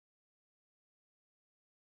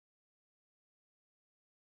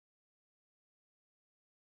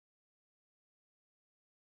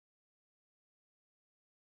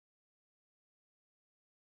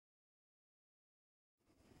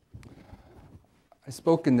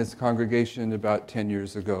spoke in this congregation about 10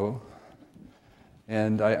 years ago,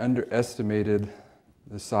 and I underestimated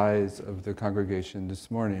the size of the congregation this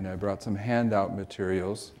morning. I brought some handout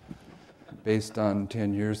materials based on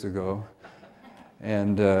 10 years ago,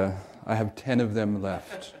 and I have 10 of them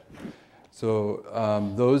left.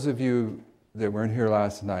 So those of you that weren't here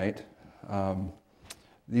last night,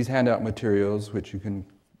 these handout materials, which you can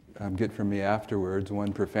get from me afterwards,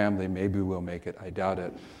 one per family, maybe we'll make it, I doubt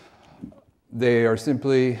it. They are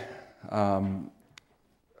simply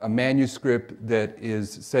a manuscript that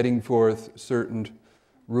is setting forth certain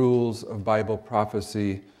rules of Bible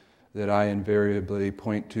prophecy that I invariably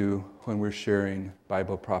point to when we're sharing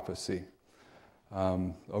Bible prophecy.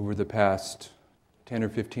 Over the past 10 or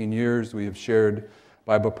 15 years, we have shared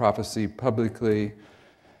Bible prophecy publicly,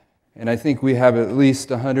 and I think we have at least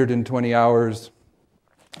 120 hours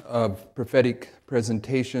of prophetic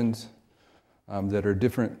presentations that are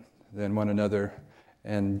different than one another,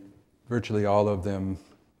 and virtually all of them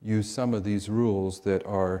use some of these rules that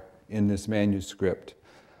are in this manuscript.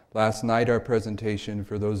 Last night, our presentation,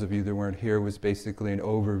 for those of you that weren't here, was basically an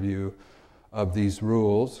overview of these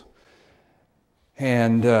rules.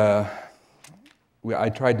 And I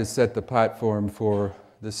tried to set the platform for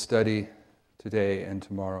the study today and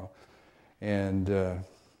tomorrow. And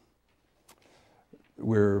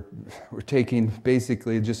we're taking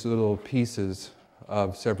basically just little pieces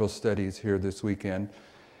of several studies here this weekend.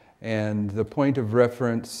 And the point of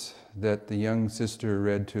reference that the young sister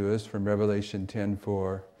read to us from Revelation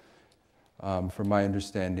 10:4, from my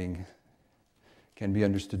understanding, can be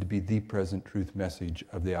understood to be the present truth message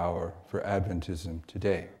of the hour for Adventism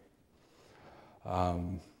today.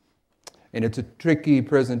 And it's a tricky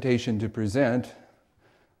presentation to present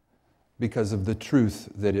because of the truth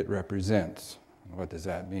that it represents. What does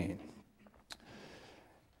that mean?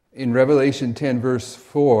 In Revelation 10, verse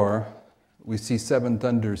 4, we see 7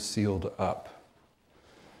 thunders sealed up.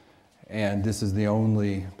 And this is the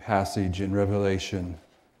only passage in Revelation,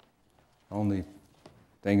 only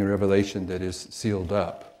thing in Revelation that is sealed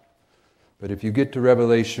up. But if you get to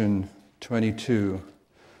Revelation 22,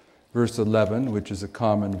 verse 11, which is a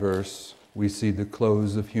common verse, we see the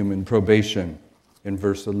close of human probation in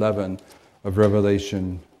verse 11 of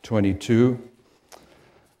Revelation 22.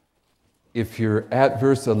 If you're at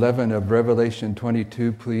verse 11 of Revelation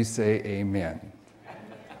 22, please say amen.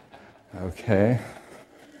 Okay.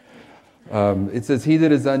 It says, "He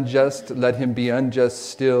that is unjust, let him be unjust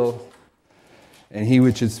still. And he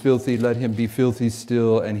which is filthy, let him be filthy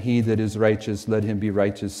still. And he that is righteous, let him be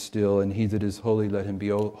righteous still. And he that is holy, let him be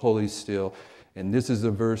holy still." And this is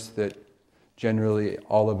a verse that generally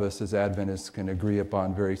all of us as Adventists can agree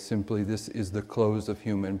upon very simply. This is the close of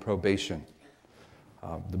human probation.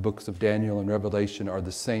 The books of Daniel and Revelation are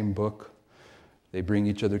the same book. They bring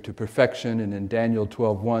each other to perfection. And in Daniel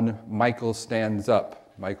 12:1, Michael stands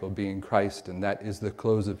up, Michael being Christ, and that is the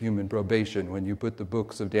close of human probation. When you put the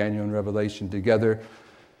books of Daniel and Revelation together,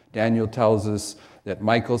 Daniel tells us that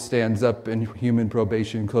Michael stands up and human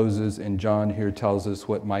probation closes, and John here tells us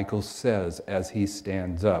what Michael says as he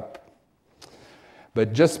stands up.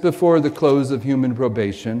 But just before the close of human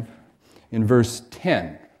probation, in verse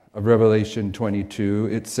 10, of Revelation 22,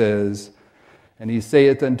 it says, "And he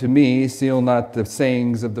saith unto me, seal not the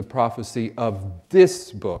sayings of the prophecy of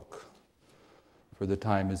this book, for the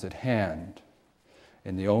time is at hand."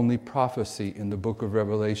 And the only prophecy in the book of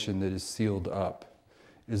Revelation that is sealed up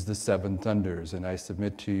is the 7 thunders. And I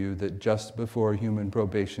submit to you that just before human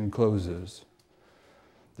probation closes,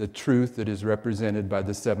 the truth that is represented by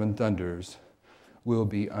the 7 thunders will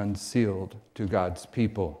be unsealed to God's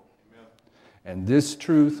people. And this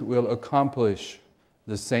truth will accomplish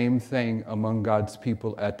the same thing among God's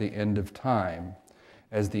people at the end of time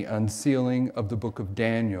as the unsealing of the book of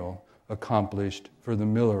Daniel accomplished for the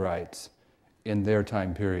Millerites in their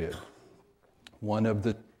time period. One of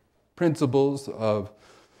the principles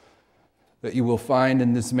that you will find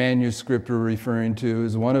in this manuscript we're referring to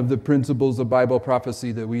is one of the principles of Bible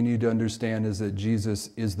prophecy that we need to understand is that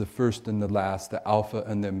Jesus is the first and the last, the Alpha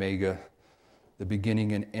and the Omega, the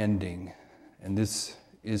beginning and ending. And this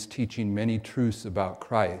is teaching many truths about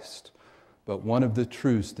Christ. But one of the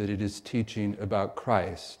truths that it is teaching about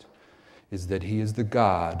Christ is that he is the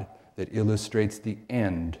God that illustrates the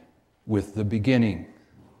end with the beginning.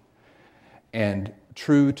 And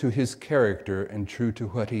true to his character and true to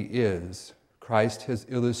what he is, Christ has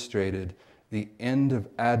illustrated the end of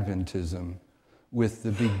Adventism with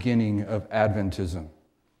the beginning of Adventism.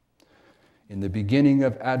 In the beginning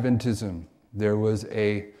of Adventism, there was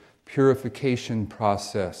a purification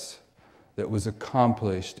process that was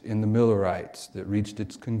accomplished in the Millerites that reached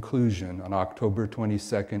its conclusion on October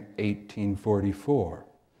 22nd, 1844.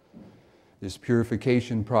 This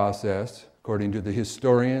purification process, according to the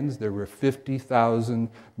historians, there were 50,000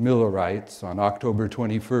 Millerites on October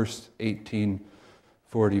 21st,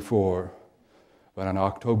 1844, but on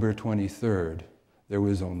October 23rd, there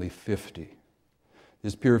was only 50.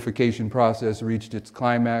 This purification process reached its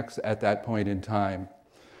climax at that point in time.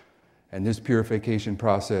 And this purification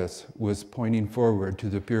process was pointing forward to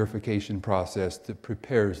the purification process that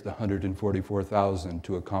prepares the 144,000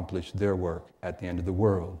 to accomplish their work at the end of the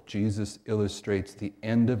world. Jesus illustrates the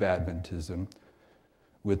end of Adventism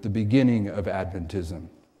with the beginning of Adventism.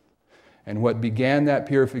 And what began that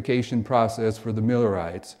purification process for the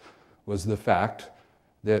Millerites was the fact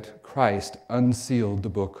that Christ unsealed the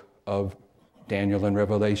book of Daniel and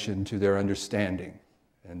Revelation to their understanding.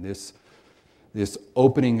 And this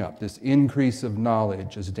opening up, this increase of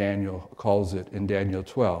knowledge, as Daniel calls it in Daniel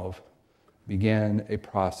 12, began a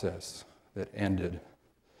process that ended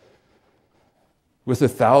with a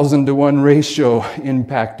 1,000-to-1 ratio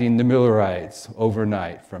impacting the Millerites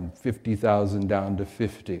overnight from 50,000 down to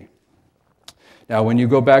 50. Now, when you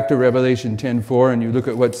go back to Revelation 10:4 and you look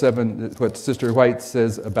at what Sister White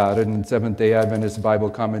says about it in Seventh-day Adventist Bible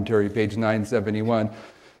Commentary, page 971,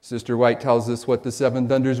 Sister White tells us what the seven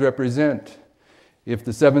thunders represent. If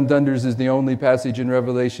the seven thunders is the only passage in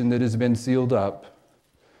Revelation that has been sealed up,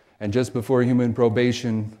 and just before human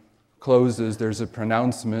probation closes, there's a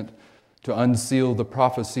pronouncement to unseal the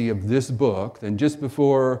prophecy of this book, then just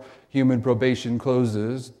before human probation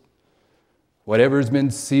closes, whatever's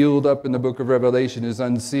been sealed up in the book of Revelation is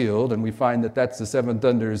unsealed, and we find that that's the seven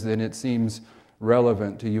thunders, then it seems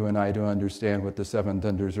relevant to you and I to understand what the seven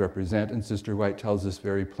thunders represent. And Sister White tells us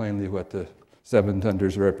very plainly what the seven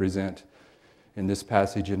thunders represent in this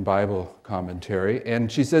passage in Bible commentary. And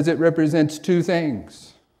she says it represents two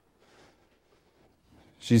things.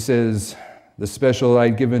 She says, the special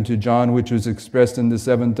light given to John, which was expressed in the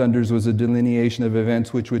seven thunders, was a delineation of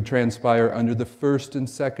events which would transpire under the first and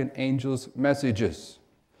second angels' messages.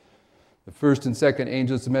 The first and second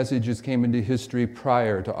angels' messages came into history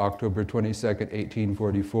prior to October 22nd,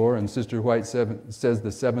 1844, and Sister White says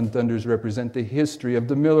the seven thunders represent the history of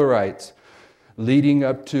the Millerites, leading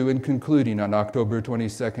up to and concluding on October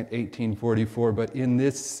 22nd, 1844. But in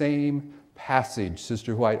this same passage,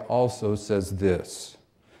 Sister White also says this: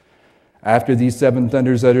 after these seven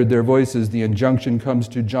thunders uttered their voices, the injunction comes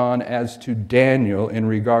to John as to Daniel in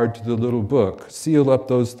regard to the little book. Seal up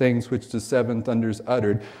those things which the seven thunders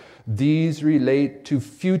uttered. These relate to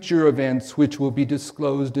future events which will be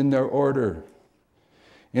disclosed in their order.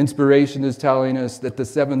 Inspiration is telling us that the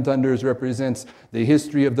seven thunders represents the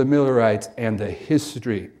history of the Millerites and the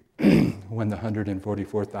history when the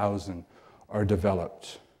 144,000 are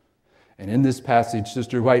developed. And in this passage,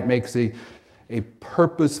 Sister White makes a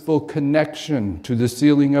purposeful connection to the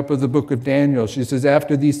sealing up of the book of Daniel. She says,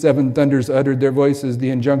 after these seven thunders uttered their voices,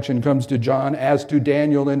 the injunction comes to John as to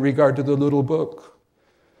Daniel in regard to the little book.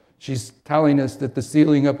 She's telling us that the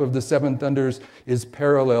sealing up of the seven thunders is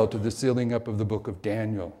parallel to the sealing up of the book of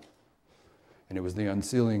Daniel. And it was the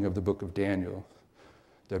unsealing of the book of Daniel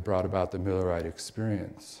that brought about the Millerite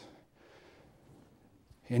experience.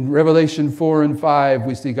 In Revelation 4 and 5,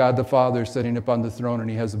 we see God the Father sitting upon the throne, and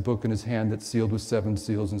he has a book in his hand that's sealed with seven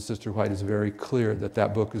seals, and Sister White is very clear that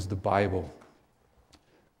that book is the Bible.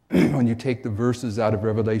 When you take the verses out of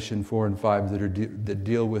Revelation 4 and 5 that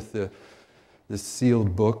deal with the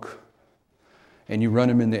sealed book, and you run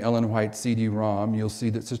them in the Ellen White CD-ROM, you'll see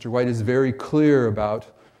that Sister White is very clear about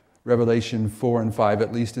Revelation 4 and 5,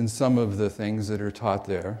 at least in some of the things that are taught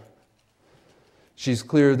there. She's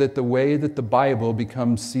clear that the way that the Bible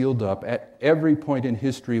becomes sealed up at every point in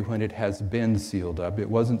history when it has been sealed up, it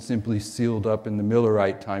wasn't simply sealed up in the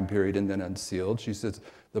Millerite time period and then unsealed. She says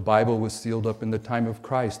the Bible was sealed up in the time of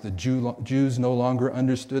Christ. The Jews no longer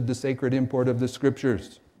understood the sacred import of the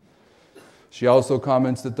Scriptures. She also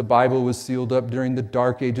comments that the Bible was sealed up during the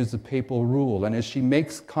dark ages of papal rule. And as she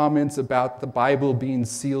makes comments about the Bible being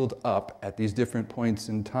sealed up at these different points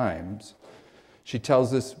in times, she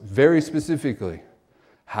tells us very specifically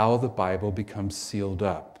how the Bible becomes sealed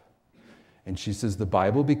up. And she says the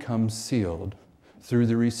Bible becomes sealed through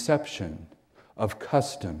the reception of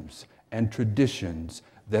customs and traditions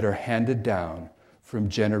that are handed down from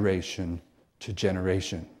generation to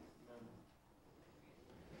generation.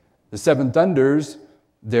 The seven thunders,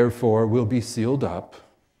 therefore, will be sealed up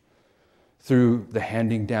through the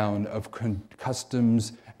handing down of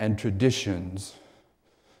customs and traditions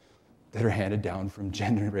that are handed down from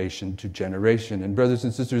generation to generation. And brothers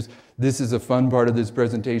and sisters, this is a fun part of this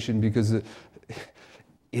presentation because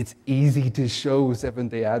It's easy to show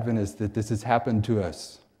Seventh-day Adventists that this has happened to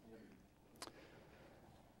us.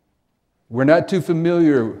 We're not too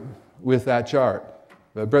familiar with that chart.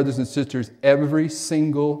 But brothers and sisters, every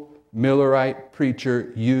single Millerite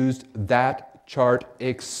preacher used that chart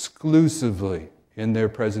exclusively in their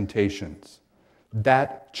presentations.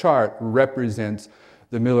 That chart represents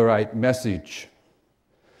the Millerite message.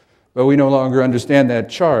 But we no longer understand that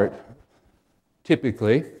chart,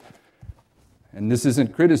 typically. And this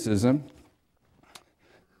isn't criticism.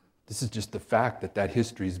 This is just the fact that that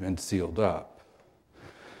history's been sealed up.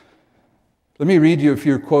 Let me read you a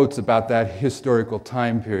few quotes about that historical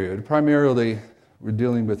time period. Primarily, we're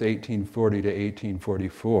dealing with 1840 to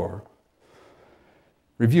 1844.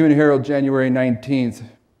 Review and Herald, January 19th,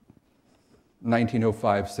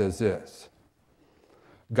 1905 says this: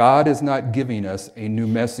 God is not giving us a new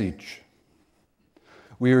message.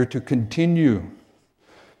 We are to continue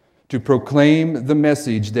to proclaim the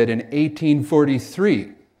message that in 1843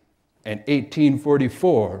 and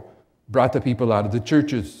 1844 brought the people out of the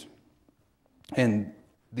churches. And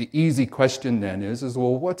the easy question then is,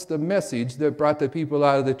 well, what's the message that brought the people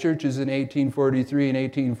out of the churches in 1843 and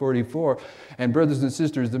 1844? And brothers and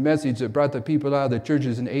sisters, the message that brought the people out of the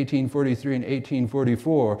churches in 1843 and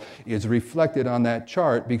 1844 is reflected on that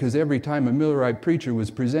chart, because every time a Millerite preacher was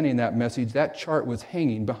presenting that message, that chart was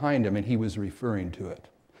hanging behind him and he was referring to it.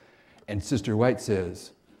 And Sister White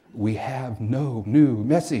says, we have no new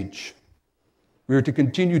message. We are to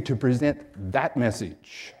continue to present that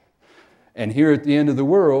message. And here at the end of the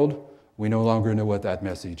world, we no longer know what that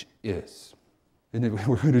message is. And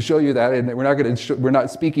we're going to show you that, and we're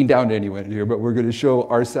not speaking down to anyone here, but we're going to show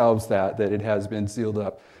ourselves that it has been sealed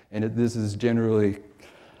up. And this is generally,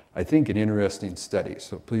 I think, an interesting study.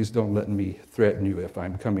 So please don't let me threaten you if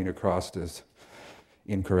I'm coming across as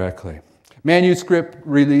incorrectly. Manuscript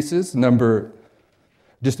releases, manuscript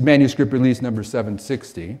release number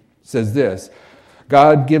 760 says this: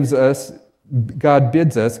 God bids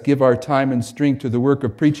us give our time and strength to the work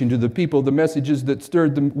of preaching to the people the messages that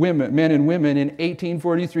stirred the men and women in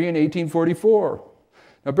 1843 and 1844.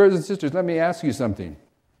 Now, brothers and sisters, let me ask you something.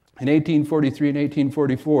 In 1843 and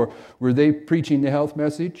 1844, were they preaching the health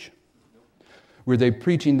message? Were they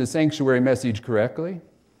preaching the sanctuary message correctly?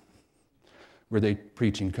 Were they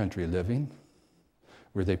preaching country living?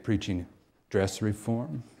 Were they preaching dress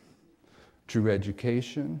reform? True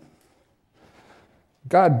education?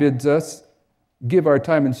 God bids us give our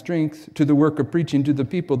time and strength to the work of preaching to the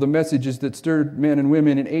people the messages that stirred men and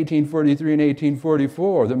women in 1843 and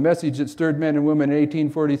 1844. The message that stirred men and women in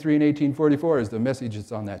 1843 and 1844 is the message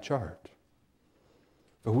that's on that chart.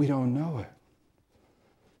 But we don't know it.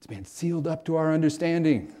 It's been sealed up to our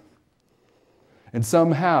understanding. And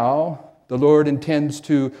somehow the Lord intends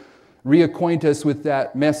to reacquaint us with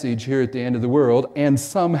that message here at the end of the world, and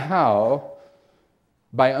somehow,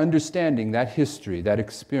 by understanding that history, that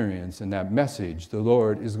experience, and that message, the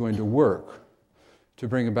Lord is going to work to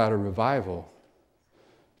bring about a revival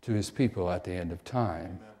to His people at the end of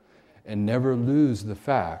time. And never lose the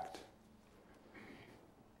fact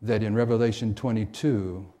that in Revelation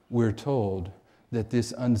 22, we're told that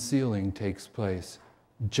this unsealing takes place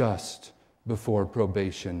just before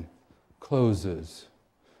probation closes.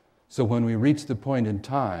 So when we reach the point in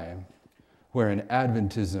time where in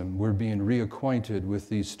Adventism we're being reacquainted with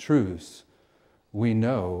these truths, we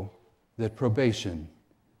know that probation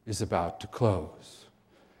is about to close.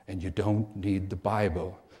 And you don't need the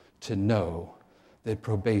Bible to know that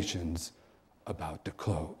probation's about to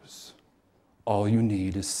close. All you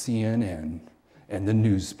need is CNN and the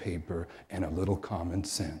newspaper and a little common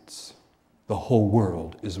sense. The whole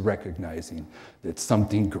world is recognizing that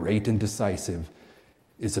something great and decisive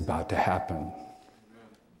is about to happen.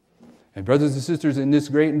 And brothers and sisters, in this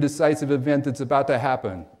great and decisive event that's about to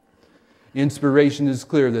happen, inspiration is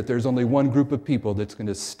clear that there's only one group of people that's going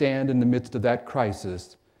to stand in the midst of that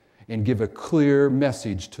crisis and give a clear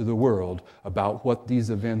message to the world about what these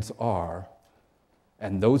events are.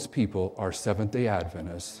 And those people are Seventh-day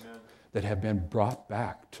Adventists that have been brought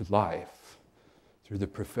back to life through the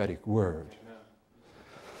prophetic word.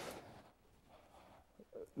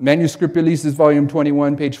 Manuscript Releases, Volume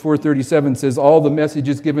 21, page 437 says, all the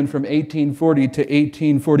messages given from 1840 to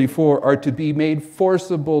 1844 are to be made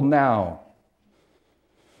forcible now.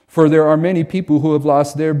 For there are many people who have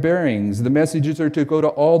lost their bearings. The messages are to go to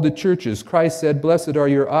all the churches. Christ said, blessed are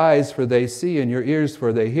your eyes, for they see, and your ears,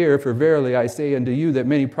 for they hear. For verily I say unto you that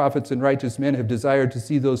many prophets and righteous men have desired to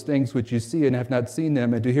see those things which you see and have not seen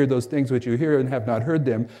them, and to hear those things which you hear and have not heard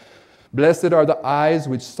them. Blessed are the eyes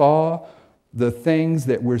which saw the things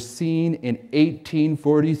that were seen in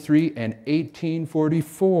 1843 and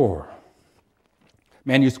 1844.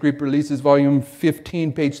 Manuscript Releases, Volume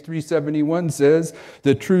 15, page 371 says,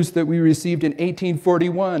 the truths that we received in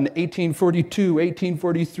 1841, 1842,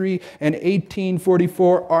 1843, and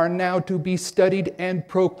 1844 are now to be studied and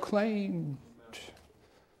proclaimed.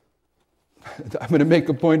 I'm going to make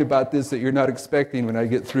a point about this that you're not expecting when I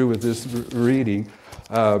get through with this reading.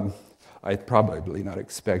 I probably not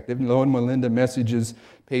expected. Lowell and Melinda Messages,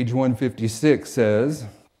 page 156 says,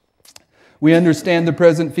 we understand the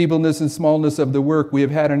present feebleness and smallness of the work we have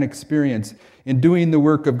had an experience. In doing the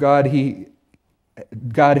work of God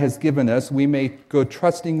God has given us, we may go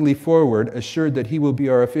trustingly forward, assured that He will be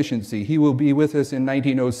our efficiency. He will be with us in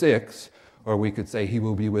 1906, or we could say He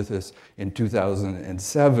will be with us in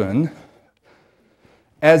 2007,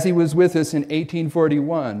 as He was with us in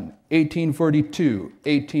 1841, 1842,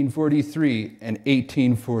 1843, and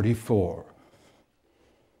 1844.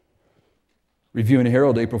 Review and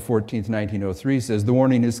Herald, April 14th, 1903 says, the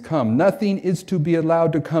warning is come. Nothing is to be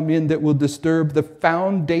allowed to come in that will disturb the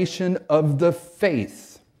foundation of the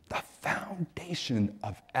faith, the foundation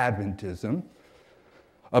of Adventism,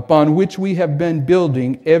 upon which we have been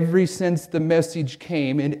building ever since the message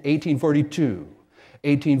came in 1842,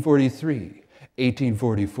 1843,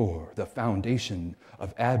 1844. The foundation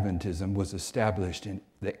of Adventism was established in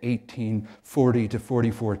the 1840 to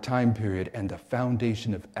 44 time period, and the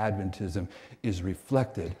foundation of Adventism is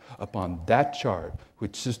reflected upon that chart,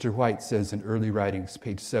 which Sister White says in Early Writings,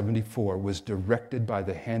 page 74, was directed by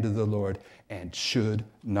the hand of the Lord and should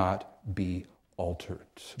not be altered.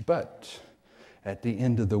 But at the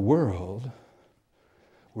end of the world,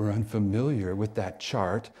 we're unfamiliar with that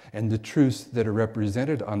chart and the truths that are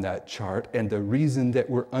represented on that chart. And the reason that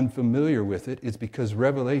we're unfamiliar with it is because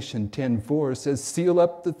Revelation 10:4 says, seal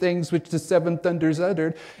up the things which the seven thunders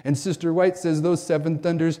uttered. And Sister White says those seven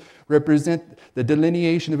thunders represent the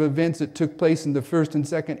delineation of events that took place in the first and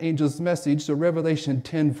second angel's message. So Revelation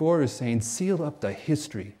 10:4 is saying, seal up the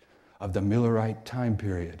history of the Millerite time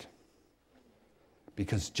period.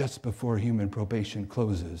 Because just before human probation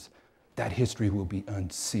closes, that history will be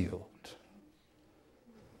unsealed.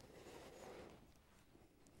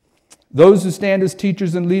 Those who stand as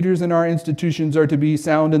teachers and leaders in our institutions are to be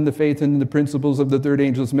sound in the faith and in the principles of the third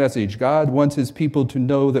angel's message. God wants His people to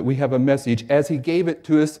know that we have a message as He gave it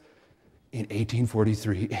to us in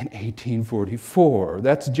 1843 and 1844.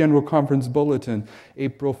 That's General Conference Bulletin,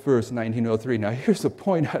 April 1st, 1903. Now, here's a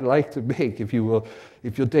point I'd like to make, if you'll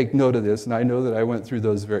take note of this, and I know that I went through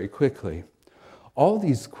those very quickly. All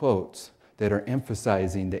these quotes that are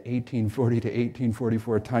emphasizing the 1840 to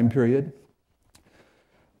 1844 time period,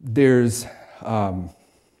 there's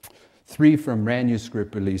 3 from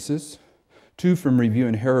manuscript releases, 2 from Review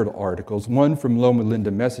and Herald articles, 1 from Loma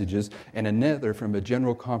Linda Messages, and another from a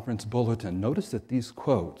General Conference Bulletin. Notice that these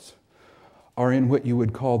quotes are in what you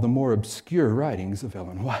would call the more obscure writings of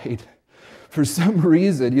Ellen White. For some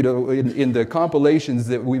reason, in the compilations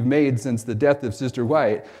that we've made since the death of Sister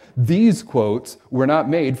White, these quotes were not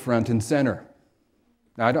made front and center.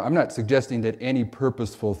 Now, I'm not suggesting that any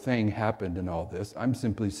purposeful thing happened in all this. I'm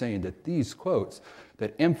simply saying that these quotes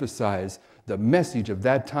that emphasize the message of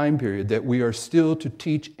that time period that we are still to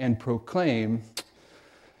teach and proclaim,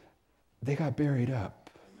 they got buried up.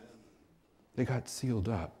 They got sealed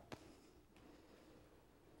up.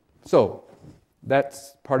 So,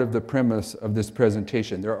 that's part of the premise of this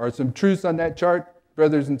presentation. There are some truths on that chart,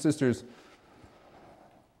 brothers and sisters,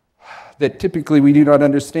 that typically we do not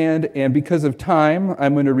understand, and because of time,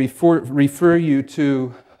 I'm going to refer you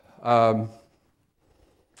to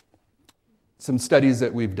some studies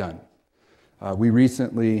that we've done. We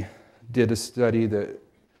recently did a study that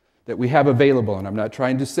we have available, and I'm not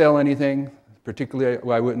trying to sell anything, particularly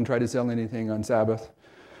I wouldn't try to sell anything on Sabbath.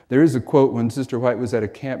 There is a quote when Sister White was at a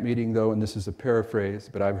camp meeting, though, and this is a paraphrase,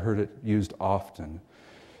 but I've heard it used often.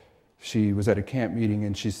 She was at a camp meeting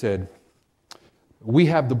and she said, we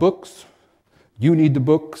have the books, you need the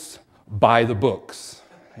books, buy the books.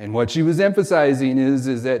 And what she was emphasizing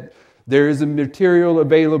is that there is a material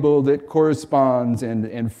available that corresponds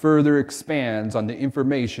and further expands on the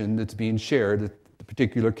information that's being shared at the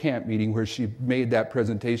particular camp meeting where she made that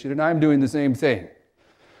presentation, and I'm doing the same thing.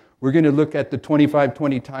 We're going to look at the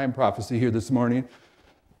 2520 time prophecy here this morning,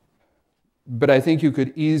 but I think you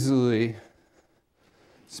could easily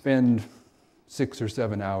spend 6 or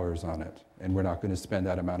 7 hours on it, and we're not going to spend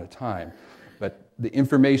that amount of time. But the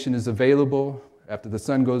information is available after the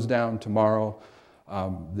sun goes down tomorrow.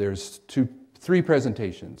 There's 3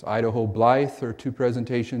 presentations. Idaho Blythe are 2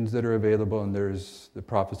 presentations that are available, and there's the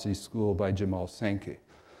Prophecy School by Jamal Sankey.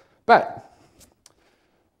 But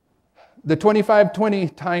the 2520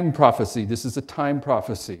 time prophecy, this is a time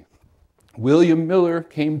prophecy. William Miller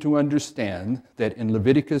came to understand that in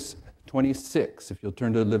Leviticus 26, if you'll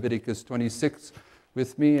turn to Leviticus 26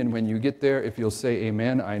 with me, and when you get there, if you'll say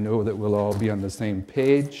amen, I know that we'll all be on the same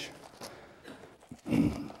page.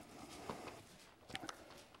 Amen.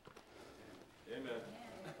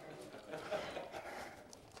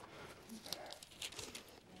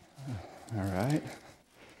 All right.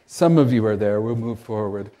 Some of you are there. We'll move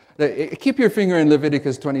forward. Keep your finger in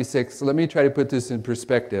Leviticus 26. Let me try to put this in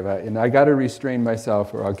perspective. I got to restrain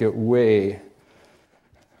myself or I'll get way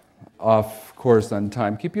off course on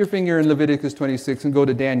time. Keep your finger in Leviticus 26 and go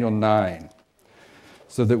to Daniel 9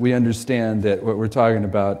 so that we understand that what we're talking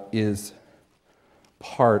about is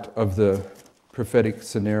part of the prophetic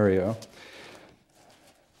scenario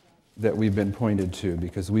that we've been pointed to,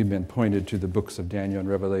 because we've been pointed to the books of Daniel and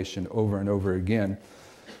Revelation over and over again.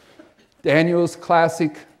 Daniel's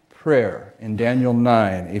classic prayer in Daniel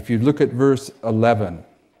 9, if you look at verse 11,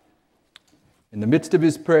 in the midst of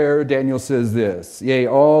his prayer, Daniel says this, "Yea,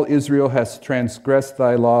 all Israel has transgressed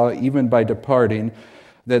thy law, even by departing,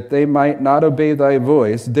 that they might not obey thy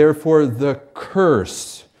voice. Therefore the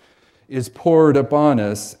curse is poured upon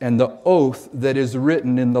us, and the oath that is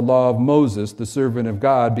written in the law of Moses, the servant of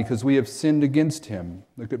God, because we have sinned against him."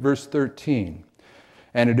 Look at verse 13.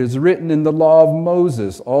 "And it is written in the law of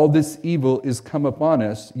Moses, all this evil is come upon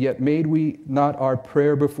us, yet made we not our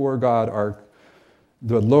prayer before God,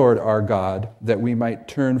 the Lord our God, that we might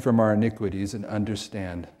turn from our iniquities and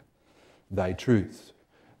understand thy truth."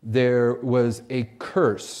 There was a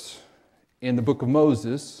curse in the book of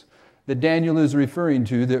Moses that Daniel is referring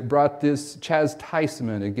to that brought this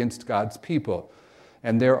chastisement against God's people.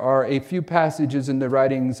 And there are a few passages in the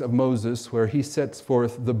writings of Moses where he sets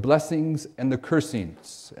forth the blessings and the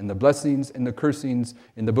cursings. And the blessings and the cursings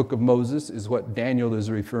in the book of Moses is what Daniel is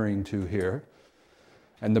referring to here.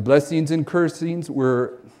 And the blessings and cursings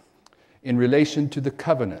were in relation to the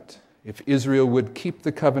covenant. If Israel would keep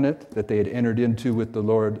the covenant that they had entered into with the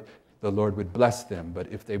Lord would bless them.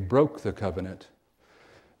 But if they broke the covenant,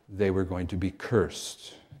 they were going to be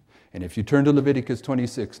cursed. And if you turn to Leviticus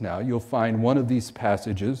 26 now, you'll find one of these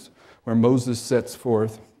passages where Moses sets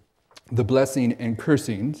forth the blessing and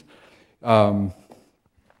cursings.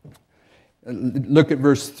 Look at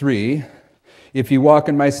verse 3. "If you walk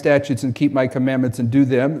in my statutes and keep my commandments and do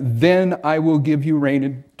them, then I will give you rain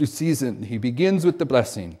in due season." He begins with the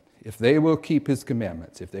blessing. If they will keep his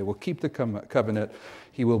commandments, if they will keep the covenant,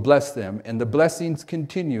 he will bless them. And the blessings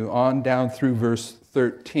continue on down through verse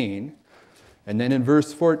 13. And then in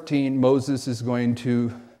verse 14, Moses is going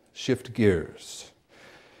to shift gears.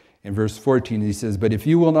 In verse 14, he says, "But if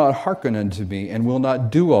you will not hearken unto me, and will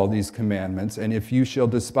not do all these commandments, and if you shall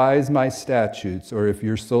despise my statutes, or if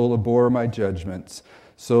your soul abhor my judgments,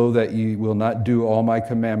 so that you will not do all my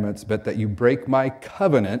commandments, but that you break my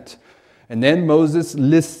covenant," and then Moses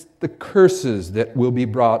lists the curses that will be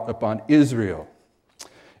brought upon Israel.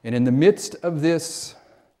 And in the midst of this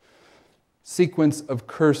sequence of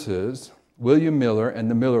curses, William Miller and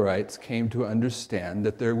the Millerites came to understand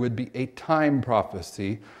that there would be a time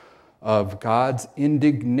prophecy of God's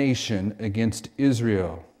indignation against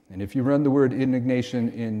Israel. And if you run the word indignation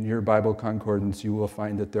in your Bible concordance, you will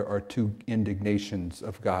find that there are two indignations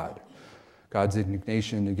of God. God's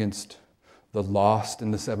indignation against the lost in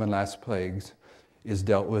the 7 last plagues is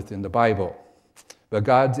dealt with in the Bible. But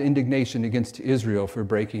God's indignation against Israel for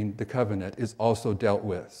breaking the covenant is also dealt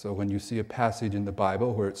with. So when you see a passage in the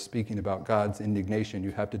Bible where it's speaking about God's indignation,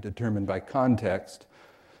 you have to determine by context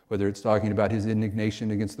whether it's talking about his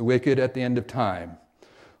indignation against the wicked at the end of time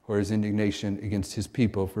or his indignation against his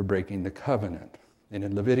people for breaking the covenant. And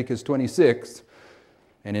in Leviticus 26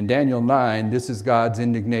 and in Daniel 9, this is God's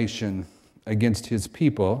indignation against his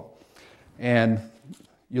people. And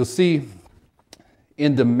you'll see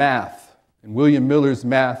in the math, in William Miller's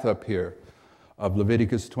math up here of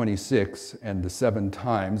Leviticus 26 and the 7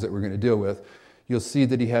 times that we're going to deal with, you'll see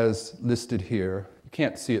that he has listed here, you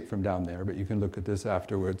can't see it from down there, but you can look at this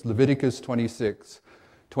afterwards, Leviticus 26,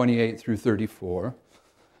 28 through 34.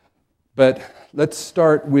 But let's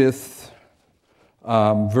start with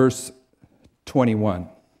verse 21.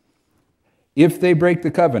 "If they break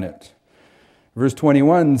the covenant," verse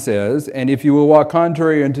 21 says, "And if you will walk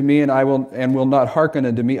contrary unto me and will not hearken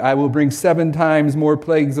unto me, I will bring 7 times more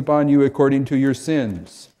plagues upon you according to your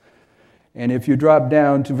sins." And if you drop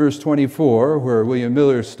down to verse 24, where William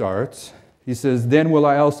Miller starts, he says, "Then will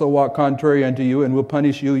I also walk contrary unto you and will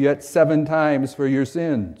punish you yet 7 times for your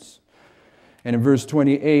sins." And in verse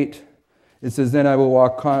 28, it says, "Then I will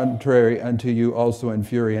walk contrary unto you also in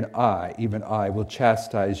fury, and I, even I, will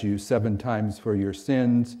chastise you 7 times for your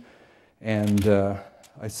sins." And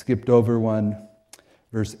I skipped over one,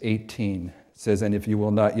 verse 18 says, "And if you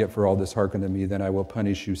will not yet for all this hearken to me, then I will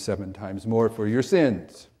punish you 7 times more for your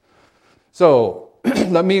sins." So,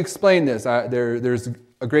 let me explain this. There's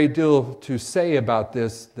a great deal to say about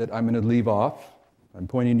this that I'm going to leave off. I'm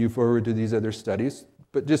pointing you forward to these other studies,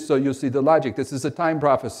 but just so you'll see the logic. This is a time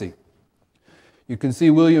prophecy. You can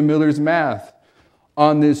see William Miller's math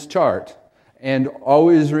on this chart. And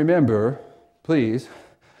always remember, please,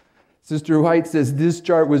 Sister White says this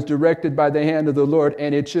chart was directed by the hand of the Lord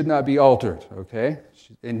and it should not be altered, okay?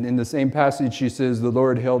 In the same passage, she says the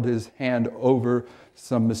Lord held his hand over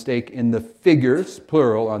some mistake in the figures,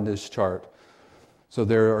 plural, on this chart. So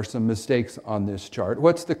there are some mistakes on this chart.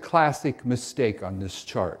 What's the classic mistake on this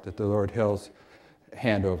chart that the Lord held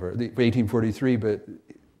hand over? 1843, but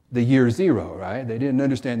the year 0, right? They didn't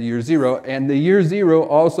understand the year 0, and the year 0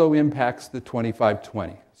 also impacts the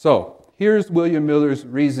 2520. So here's William Miller's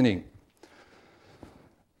reasoning.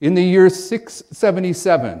 In the year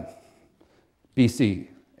 677 BC,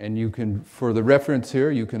 and you can, for the reference here,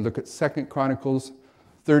 you can look at 2 Chronicles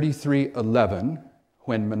 33:11,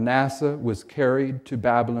 when Manasseh was carried to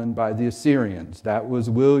Babylon by the Assyrians. That was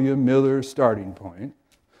William Miller's starting point.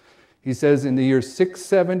 He says in the year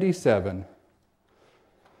 677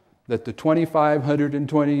 that the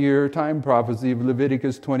 2520-year time prophecy of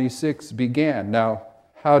Leviticus 26 began. Now,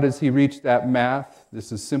 how does he reach that math?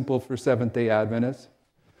 This is simple for Seventh-day Adventists.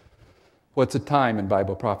 What's a time in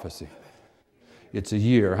Bible prophecy? It's a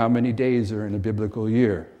year. How many days are in a biblical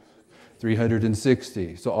year?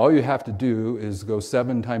 360. So all you have to do is go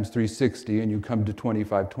 7 times 360 and you come to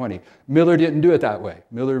 2520. Miller didn't do it that way.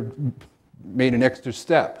 Miller made an extra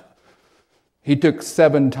step. He took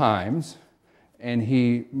 7 times and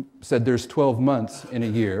he said there's 12 months in a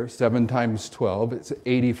year. 7 times 12, it's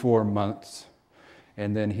 84 months.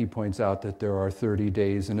 And then he points out that there are 30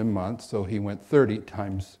 days in a month, so he went 30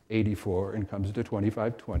 times 84 and comes to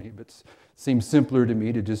 2520. But it seems simpler to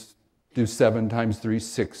me to just do 7 times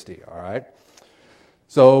 360, all right?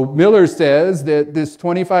 So Miller says that this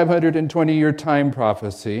 2520-year time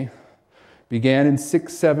prophecy began in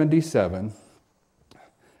 677,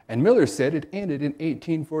 and Miller said it ended in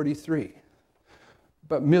 1843.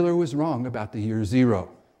 But Miller was wrong about the year 0.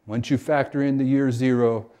 Once you factor in the year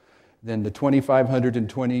 0, then the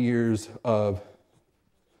 2520 years of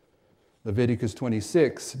Leviticus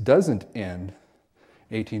 26 doesn't end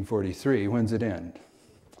 1843. When's it end?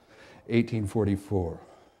 1844.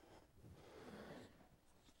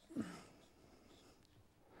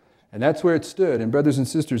 And that's where it stood. And brothers and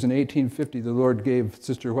sisters, in 1850, the Lord gave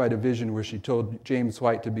Sister White a vision where she told James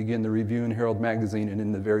White to begin the Review and Herald magazine. And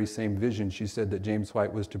in the very same vision, she said that James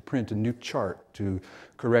White was to print a new chart to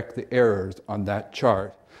correct the errors on that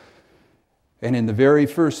chart. And in the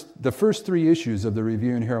first 3 issues of the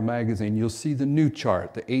Review and Herald magazine, you'll see the new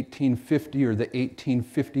chart, the 1850 or the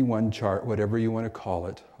 1851 chart, whatever you want to call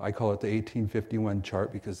it. I call it the 1851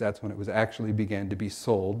 chart because that's when it was actually began to be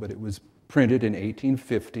sold, but it was printed in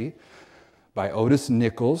 1850 by Otis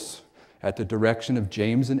Nichols at the direction of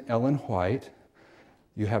James and Ellen White.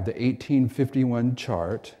 You have the 1851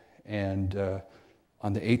 chart, and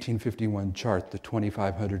on the 1851 chart, the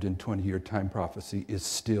 2520-year time prophecy is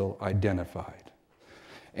still identified.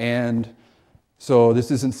 And so this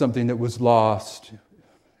isn't something that was lost,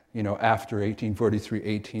 after 1843,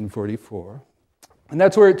 1844. And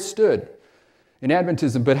that's where it stood in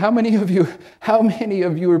Adventism. But how many of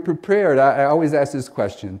you are prepared? I always ask this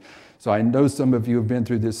question. So I know some of you have been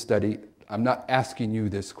through this study. I'm not asking you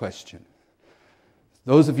this question.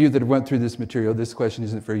 Those of you that went through this material, this question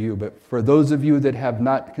isn't for you, but for those of you that have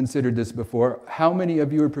not considered this before, how many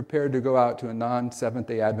of you are prepared to go out to a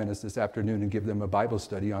non-Seventh-day Adventist this afternoon and give them a Bible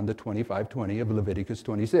study on the 2520 of Leviticus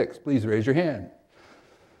 26? Please raise your hand.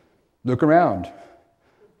 Look around.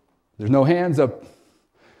 There's no hands up.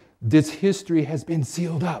 This history has been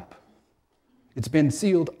sealed up. It's been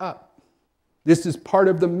sealed up. This is part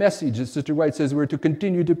of the message that Sister White says we're to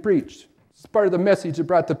continue to preach. It's part of the message that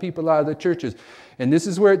brought the people out of the churches. And this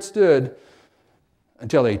is where it stood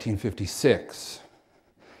until 1856.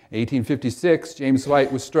 1856, James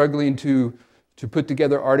White was struggling to put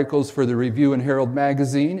together articles for the Review and Herald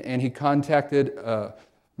magazine, and he contacted a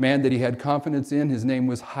man that he had confidence in. His name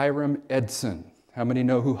was Hiram Edson. How many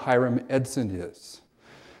know who Hiram Edson is?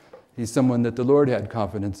 He's someone that the Lord had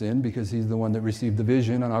confidence in because he's the one that received the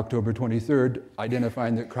vision on October 23rd,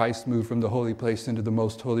 identifying that Christ moved from the holy place into the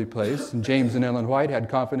most holy place. And James and Ellen White had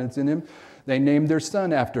confidence in him. They named their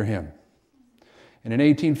son after him. And in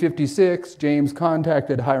 1856, James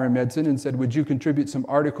contacted Hiram Edson and said, would you contribute some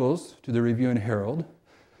articles to the Review and Herald?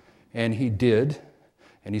 And he did.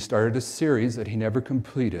 And he started a series that he never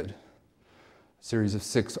completed. A series of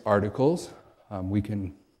 6 articles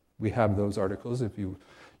We have those articles if you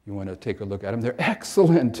want to take a look at them. They're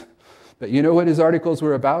excellent. But you know what his articles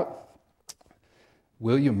were about?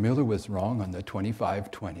 William Miller was wrong on the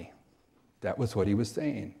 2520. That was what he was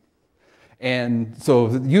saying. And so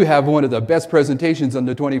you have one of the best presentations on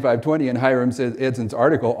the 2520 in Hiram Edson's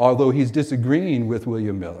article, although he's disagreeing with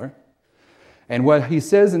William Miller. And what he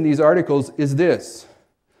says in these articles is this,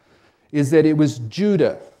 is that it was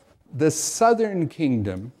Judah, the southern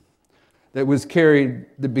kingdom,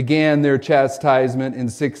 that began their chastisement in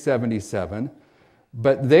 677,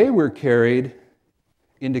 but they were carried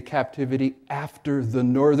into captivity after the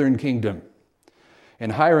northern kingdom.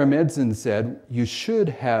 And Hiram Edson said, you should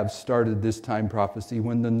have started this time prophecy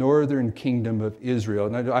when the northern kingdom of Israel,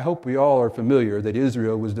 and I hope we all are familiar that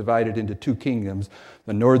Israel was divided into two kingdoms,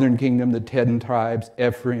 the northern kingdom, the 10 tribes,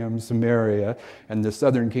 Ephraim, Samaria, and the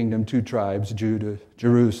southern kingdom, 2 tribes, Judah,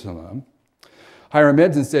 Jerusalem. Hiram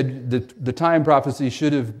Edson said that the time prophecy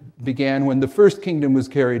should have began when the first kingdom was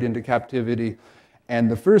carried into captivity, and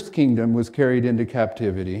the first kingdom was carried into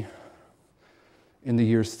captivity in the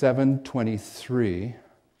year 723.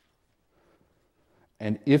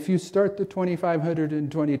 And if you start the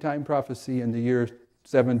 2520 time prophecy in the year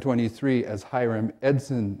 723, as Hiram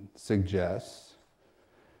Edson suggests,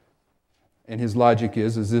 and his logic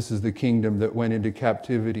is this is the kingdom that went into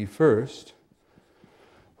captivity first,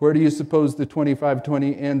 where do you suppose the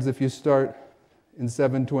 2520 ends if you start in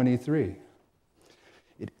 723?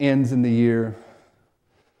 It ends in the year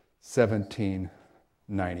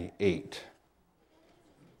 1798.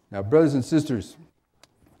 Now, brothers and sisters,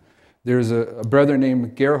 there's a brother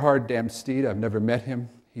named Gerhard Damsteed. I've never met him.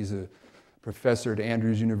 He's a professor at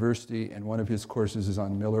Andrews University, and one of his courses is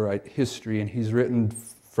on Millerite history, and he's written,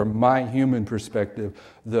 from my human perspective,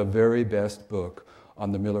 the very best book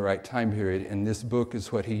on the Millerite time period. And this book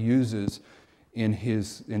is what he uses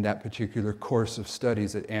in that particular course of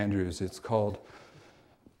studies at Andrews. It's called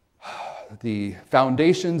The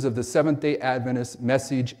Foundations of the Seventh-day Adventist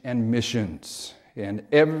Message and Missions. And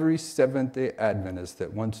every Seventh-day Adventist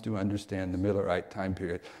that wants to understand the Millerite time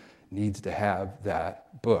period needs to have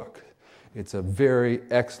that book. It's a very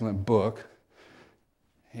excellent book.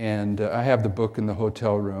 And I have the book in the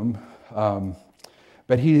hotel room.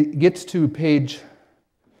 But he gets to page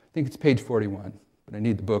 41, but I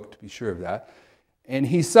need the book to be sure of that. And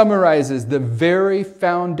he summarizes the very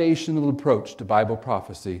foundational approach to Bible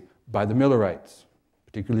prophecy by the Millerites,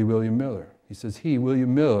 particularly William Miller. He says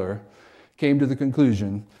William Miller, came to the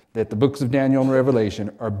conclusion that the books of Daniel and Revelation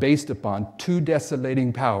are based upon 2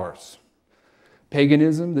 desolating powers.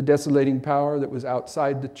 Paganism, the desolating power that was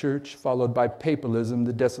outside the church, followed by papalism,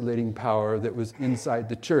 the desolating power that was inside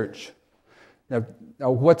the church. Now,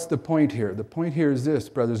 what's the point here? The point here is this,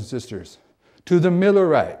 brothers and sisters. To the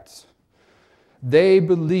Millerites, they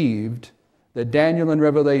believed that Daniel and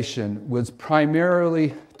Revelation was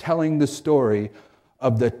primarily telling the story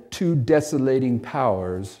of the 2 desolating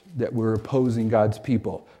powers that were opposing God's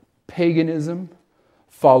people. Paganism,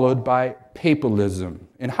 followed by papalism.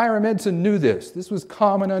 And Hiram Edson knew this. This was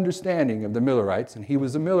common understanding of the Millerites, and he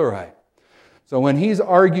was a Millerite. So when he's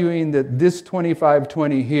arguing that this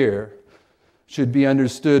 2520 here should be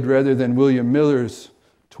understood rather than William Miller's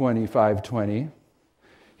 2520,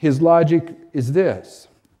 his logic is this.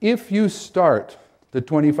 If you start the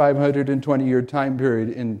 2520-year time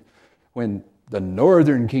period when the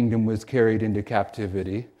northern kingdom was carried into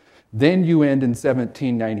captivity, then you end in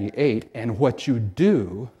 1798, and what you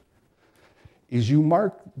do is you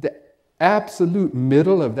mark the absolute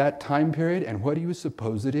middle of that time period, and what do you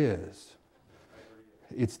suppose it is?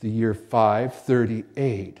 It's the year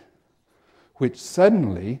 538, which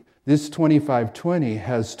suddenly, this 2520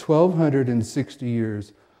 has 1,260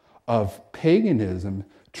 years of paganism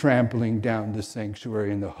trampling down the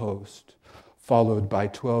sanctuary and the host, followed by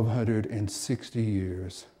 1,260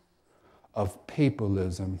 years of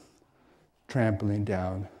papalism trampling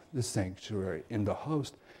down the sanctuary in the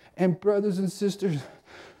host. And brothers and sisters,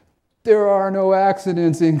 there are no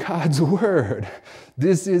accidents in God's word.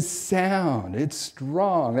 This is sound. It's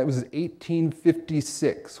strong. That was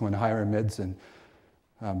 1856 when Hiram Edson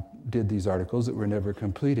did these articles that were never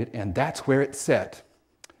completed, and that's where it's set.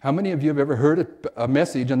 How many of you have ever heard a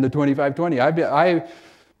message on the 2520? I've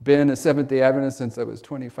been a Seventh-day Adventist since I was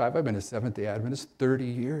 25. I've been a Seventh-day Adventist 30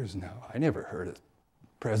 years now. I never heard a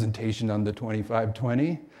presentation on the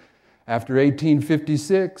 2520. After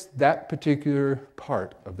 1856, that particular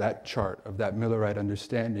part of that chart, of that Millerite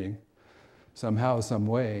understanding, somehow, some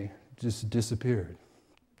way, just disappeared.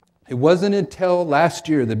 It wasn't until last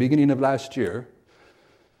year, the beginning of last year,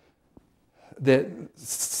 that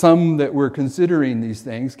some that were considering these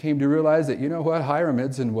things came to realize that, you know what, Hiram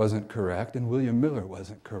Edson wasn't correct and William Miller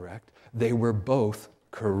wasn't correct. They were both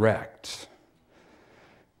correct.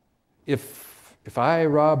 If I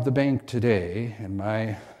rob the bank today and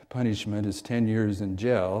my punishment is 10 years in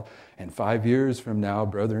jail, and 5 years from now,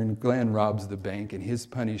 Brother Glenn robs the bank and his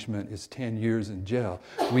punishment is 10 years in jail,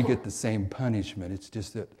 we get the same punishment. It's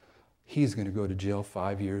just that he's going to go to jail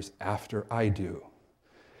 5 years after I do.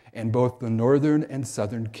 And both the northern and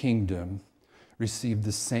southern kingdom received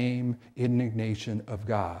the same indignation of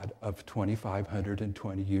God of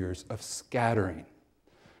 2,520 years of scattering.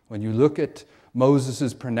 When you look at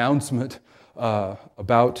Moses' pronouncement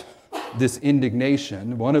about this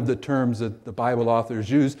indignation, one of the terms that the Bible authors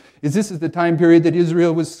use is this is the time period that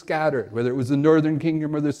Israel was scattered, whether it was the northern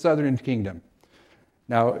kingdom or the southern kingdom.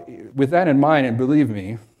 Now, with that in mind, and believe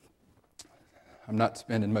me, I'm not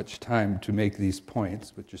spending much time to make these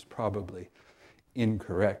points, which is probably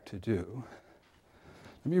incorrect to do.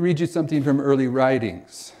 Let me read you something from early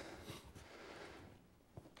writings.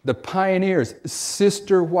 The pioneers,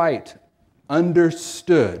 Sister White,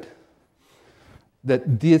 understood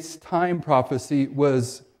that this time prophecy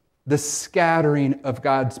was the scattering of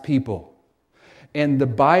God's people. And the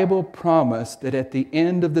Bible promised that at the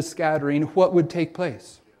end of the scattering, what would take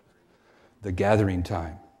place? The gathering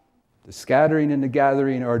time. The scattering and the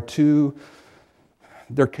gathering are two,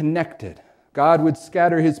 they're connected. God would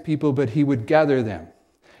scatter his people, but he would gather them.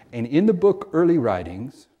 And in the book Early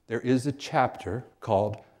Writings, there is a chapter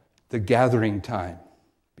called The Gathering Time.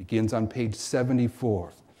 It begins on page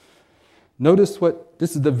 74. Notice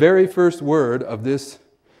this is the very first word of this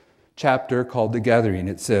chapter called The Gathering.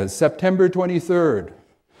 It says, September 23rd,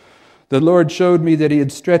 the Lord showed me that he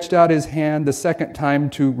had stretched out his hand the second time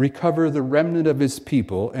to recover the remnant of his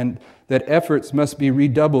people, and that efforts must be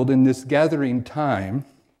redoubled in this gathering time.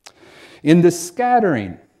 In the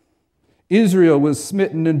scattering, Israel was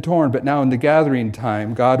smitten and torn, but now in the gathering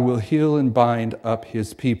time, God will heal and bind up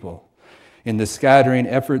his people. In the scattering,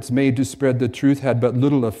 efforts made to spread the truth had but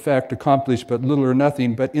little effect, accomplished but little or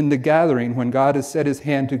nothing. But in the gathering, when God has set his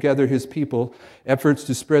hand to gather his people, efforts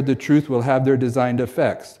to spread the truth will have their designed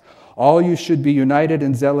effects. All you should be united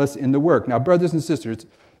and zealous in the work. Now, brothers and sisters,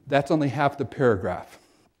 that's only half the paragraph.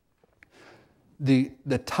 The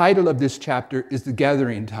title of this chapter is The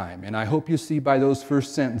Gathering Time. And I hope you see by those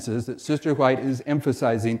first sentences that Sister White is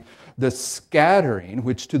emphasizing the scattering,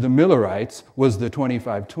 which to the Millerites was the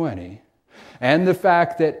 2520. And the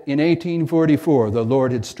fact that in 1844, the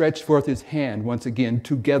Lord had stretched forth his hand once again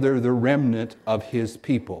to gather the remnant of his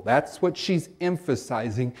people. That's what she's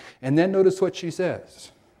emphasizing. And then notice what she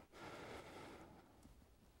says.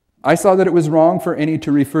 I saw that it was wrong for any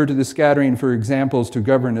to refer to the scattering for examples to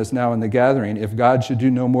govern us now in the gathering. If God should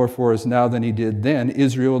do no more for us now than he did then,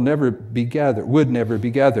 Israel would never be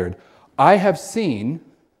gathered. I have seen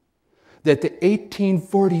that the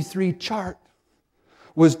 1843 chart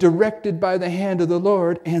was directed by the hand of the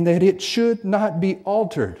Lord and that it should not be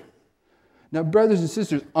altered. Now, brothers and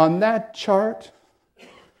sisters, on that chart,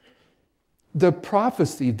 the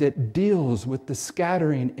prophecy that deals with the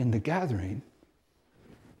scattering and the gathering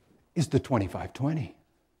is the 2520.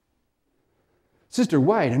 Sister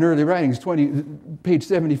White in Early Writings, page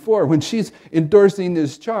 74, when she's endorsing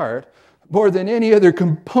this chart, more than any other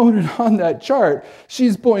component on that chart,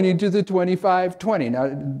 she's pointing to the 2520. Now,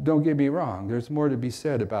 don't get me wrong. There's more to be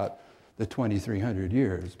said about the 2,300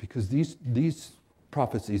 years because these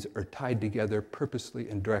prophecies are tied together purposely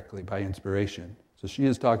and directly by inspiration. So she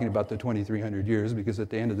is talking about the 2,300 years because at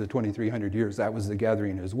the end of the 2,300 years, that was the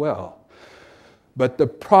gathering as well. But the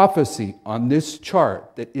prophecy on this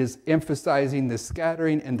chart that is emphasizing the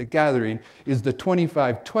scattering and the gathering is the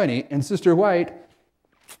 2520. And Sister White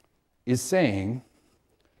is saying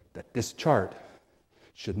that this chart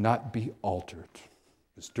should not be altered.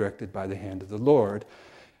 It's directed by the hand of the Lord.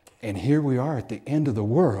 And here we are at the end of the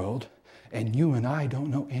world, and you and I don't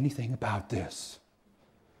know anything about this.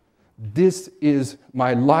 This is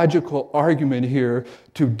my logical argument here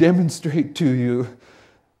to demonstrate to you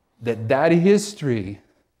that history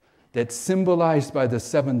that's symbolized by the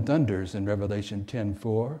seven thunders in Revelation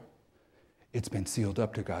 10:4, it's been sealed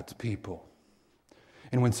up to God's people.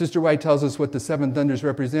 And when Sister White tells us what the seven thunders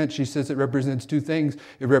represent, she says it represents two things.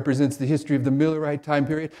 It represents the history of the Millerite time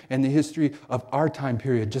period and the history of our time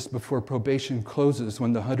period just before probation closes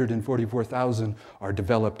when the 144,000 are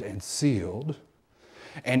developed and sealed.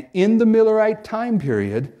 And in the Millerite time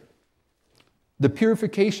period, the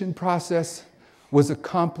purification process was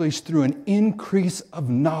accomplished through an increase of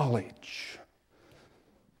knowledge.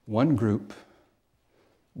 One group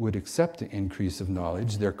would accept the increase of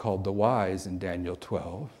knowledge. They're called the wise in Daniel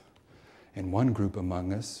 12. And one group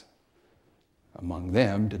among us, among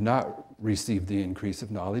them, did not receive the increase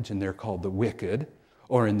of knowledge, and they're called the wicked,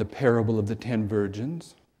 or in the parable of the 10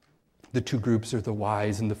 virgins. The two groups are the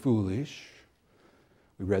wise and the foolish.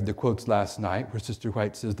 We read the quotes last night where Sister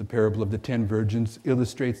White says the parable of the 10 virgins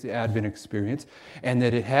illustrates the Advent experience, and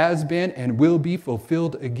that it has been and will be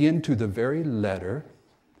fulfilled again to the very letter.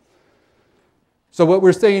 So what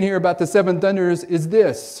we're saying here about the seven thunders is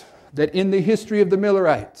this, that in the history of the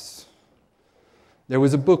Millerites, there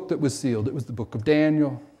was a book that was sealed. It was the book of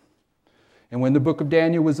Daniel. And when the book of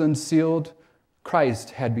Daniel was unsealed,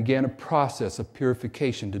 Christ had began a process of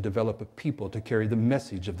purification to develop a people to carry the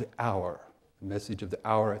message of the hour. The message of the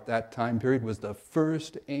hour at that time period was the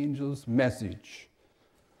first angel's message.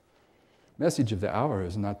 Message of the hour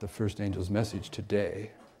is not the first angel's message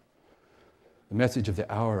today. The message of the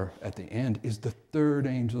hour at the end is the third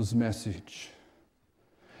angel's message.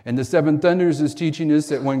 And the seven thunders is teaching us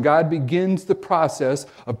that when God begins the process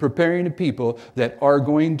of preparing a people that are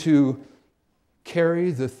going to carry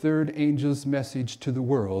the third angel's message to the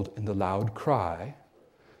world in the loud cry,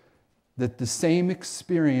 that the same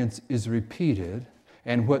experience is repeated,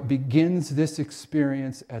 and what begins this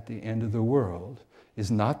experience at the end of the world is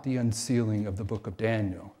not the unsealing of the book of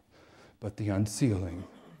Daniel, but the unsealing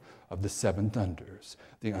of the seven thunders,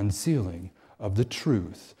 the unsealing of the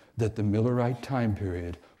truth that the Millerite time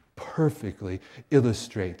period perfectly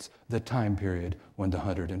illustrates the time period when the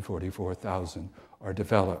 144,000 are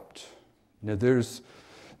developed. Now the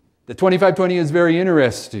 2520 is very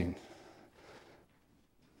interesting.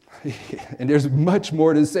 And there's much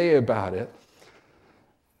more to say about it.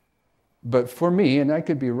 But for me, and I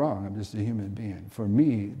could be wrong, I'm just a human being. For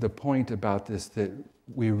me, the point about this that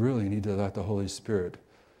we really need to let the Holy Spirit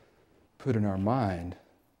put in our mind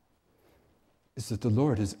is that the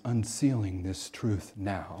Lord is unsealing this truth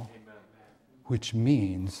now. Amen. Which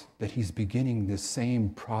means that He's beginning this same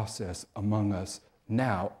process among us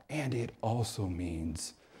now, and it also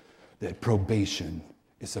means that probation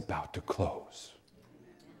is about to close.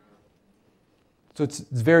 So it's a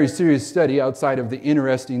very serious study outside of the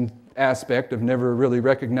interesting aspect of never really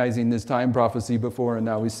recognizing this time prophecy before, and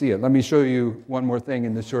now we see it. Let me show you one more thing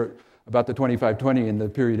in the short about the 2520 and the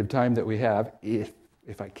period of time that we have, if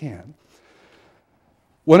I can.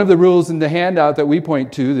 One of the rules in the handout that we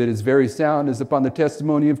point to that is very sound is upon the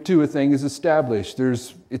testimony of two, a thing is established.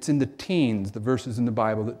 It's in the teens, the verses in the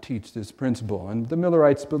Bible that teach this principle. And the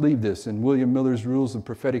Millerites believe this. In William Miller's Rules of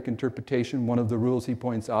Prophetic Interpretation, one of the rules he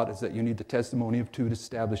points out is that you need the testimony of two to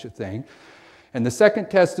establish a thing. And the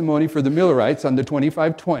second testimony for the Millerites on the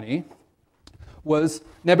 2520 was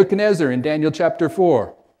Nebuchadnezzar in Daniel chapter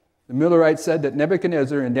 4. The Millerites said that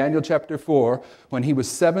Nebuchadnezzar in Daniel chapter 4, when he was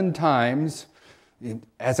 7 times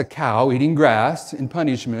as a cow eating grass in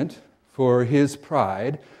punishment for his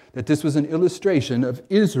pride, that this was an illustration of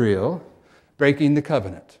Israel breaking the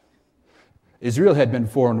covenant. Israel had been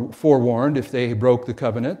forewarned if they broke the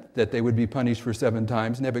covenant that they would be punished for 7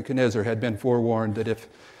 times. Nebuchadnezzar had been forewarned that if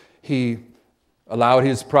he allowed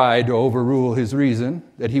his pride to overrule his reason,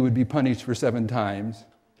 that he would be punished for 7 times.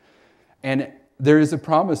 And there is a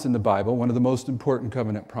promise in the Bible, one of the most important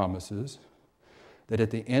covenant promises, that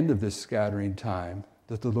at the end of this scattering time,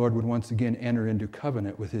 that the Lord would once again enter into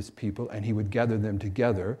covenant with His people, and He would gather them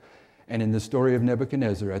together. And in the story of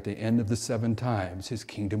Nebuchadnezzar, at the end of the 7 times, his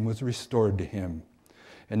kingdom was restored to him.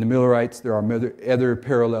 And the Millerites, there are other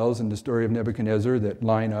parallels in the story of Nebuchadnezzar that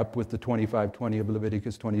line up with the 2520 of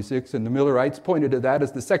Leviticus 26. And the Millerites pointed to that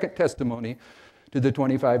as the second testimony to the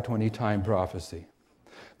 2520 time prophecy.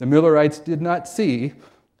 The Millerites did not see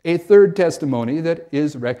a third testimony that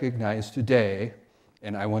is recognized today.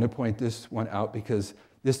 And I want to point this one out because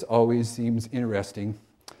this always seems interesting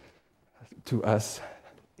to us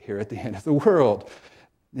here at the end of the world.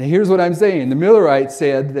 Now here's what I'm saying. The Millerites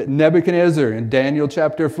said that Nebuchadnezzar in Daniel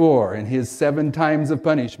chapter 4 and his 7 times of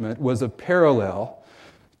punishment was a parallel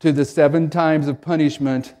to the 7 times of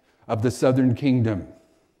punishment of the southern kingdom.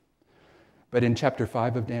 But in chapter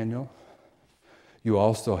 5 of Daniel, you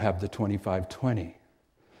also have the 2520.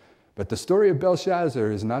 But the story of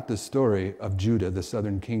Belshazzar is not the story of Judah, the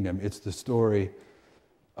southern kingdom. It's the story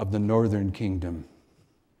of the northern kingdom.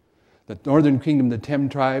 The northern kingdom, the 10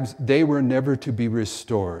 tribes, they were never to be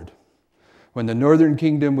restored. When the northern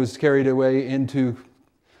kingdom was carried away into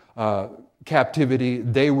captivity,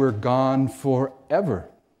 they were gone forever.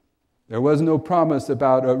 There was no promise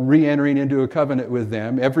about re-entering into a covenant with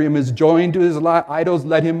them. Ephraim is joined to his idols,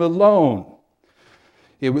 let him alone.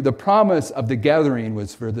 The promise of the gathering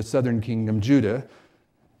was for the southern kingdom, Judah.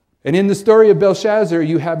 And in the story of Belshazzar,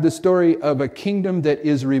 you have the story of a kingdom that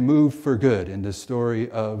is removed for good. In the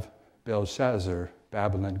story of Belshazzar,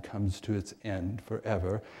 Babylon comes to its end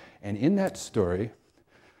forever. And in that story,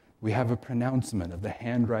 we have a pronouncement of the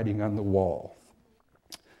handwriting on the wall.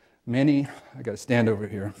 I got to stand over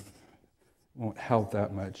here. Won't help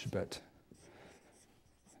that much, but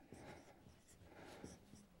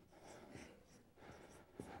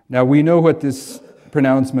now we know what this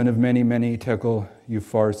pronouncement of many, many tekel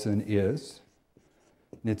upharsin is.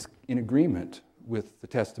 And it's in agreement with the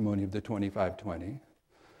testimony of the 2520.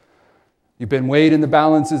 You've been weighed in the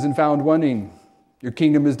balances and found wanting. Your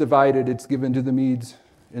kingdom is divided, it's given to the Medes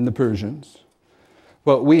and the Persians.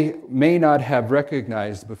 What we may not have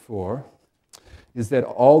recognized before is that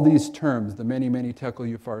all these terms, the many, many tekel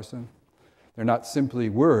upharsin, they're not simply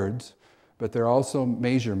words, but they're also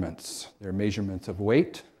measurements. They're measurements of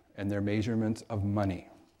weight, and they're measurements of money.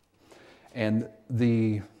 And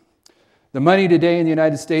the money today in the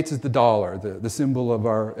United States is the dollar. The symbol of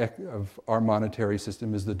our monetary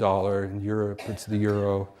system is the dollar. In Europe, it's the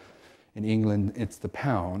euro. In England, it's the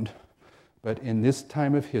pound. But in this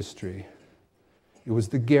time of history, it was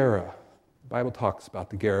the gerah. The Bible talks about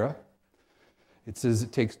the gerah. It says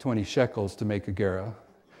it takes 20 shekels to make a gerah,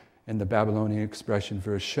 and the Babylonian expression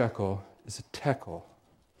for a shekel is a tekel.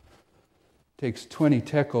 It takes 20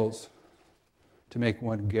 tekels to make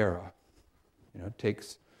one gerah. It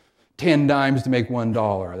takes 10 dimes to make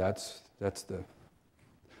 $1. That's the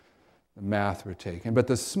math we're taking. But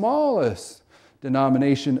the smallest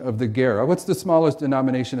denomination of the gerah, what's the smallest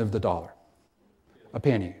denomination of the dollar? A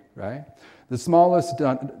penny, right? The smallest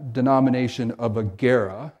denomination of a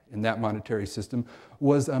gerah in that monetary system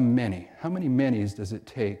was a many. How many mennies does it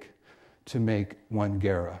take to make one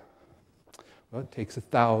gerah? Well, it takes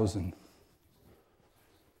 1,000.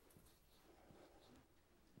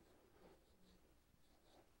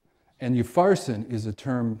 And upharsin is a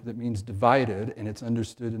term that means divided, and it's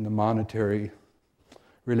understood in the monetary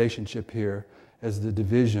relationship here as the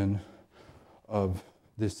division of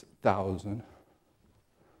this 1,000.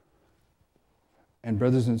 And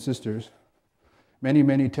brothers and sisters, many,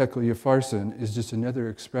 many tekel upharsin is just another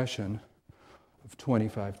expression of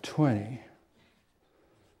 2520.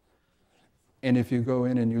 And if you go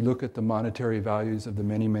in and you look at the monetary values of the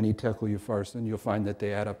many, many tekel upharsin, you'll find that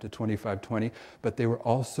they add up to 2520, but they were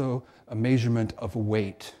also a measurement of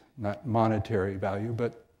weight, not monetary value,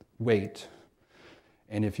 but weight.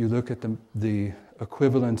 And if you look at the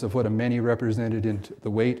equivalence of what a many represented in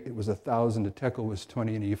the weight, it was 1,000, a tekel was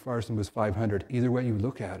 20, and a upharsin was 500. Either way you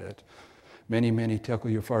look at it, many, many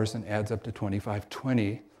tekel upharsin adds up to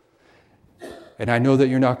 2520. And I know that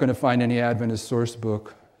you're not going to find any Adventist source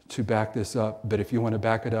book to back this up, but if you want to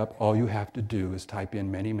back it up, all you have to do is type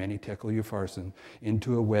in many, many tekel upharsin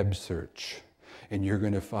into a web search, and you're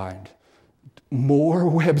going to find more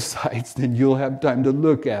websites than you'll have time to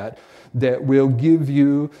look at that will give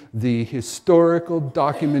you the historical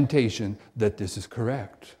documentation that this is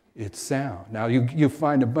correct. It's sound. Now, you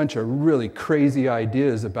find a bunch of really crazy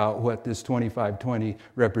ideas about what this 2520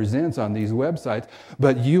 represents on these websites,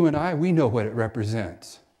 but you and I, we know what it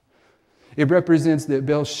represents. It represents that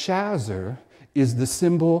Belshazzar is the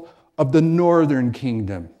symbol of the northern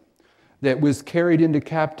kingdom that was carried into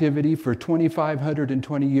captivity for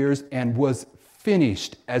 2,520 years and was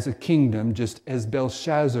finished as a kingdom, just as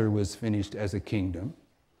Belshazzar was finished as a kingdom.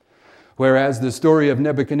 Whereas the story of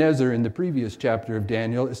Nebuchadnezzar in the previous chapter of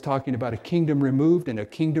Daniel is talking about a kingdom removed and a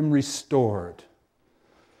kingdom restored.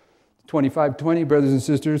 2520, brothers and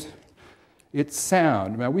sisters, it's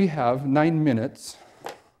sound. Now we have 9 minutes,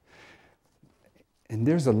 and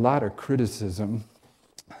there's a lot of criticism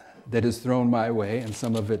that is thrown my way, and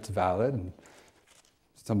some of it's valid, and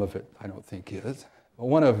some of it I don't think is. But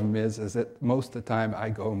one of them is that most of the time I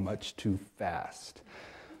go much too fast.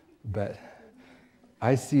 But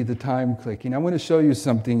I see the time clicking. I want to show you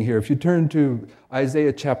something here. If you turn to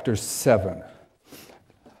Isaiah chapter 7.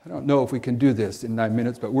 I don't know if we can do this in 9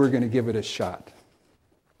 minutes, but we're going to give it a shot.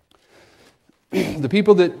 The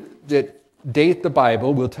people that date the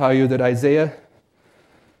Bible will tell you that Isaiah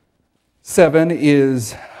 7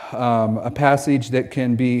 is a passage that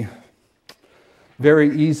can be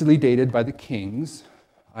very easily dated by the kings.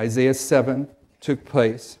 Isaiah 7 took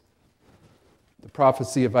place. The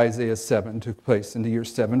prophecy of Isaiah 7 took place in the year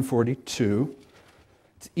 742.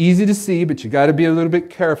 It's easy to see, but you got to be a little bit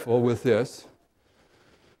careful with this.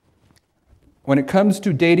 When it comes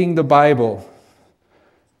to dating the Bible,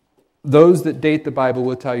 those that date the Bible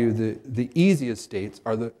will tell you the easiest dates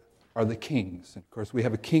are the kings. And of course, we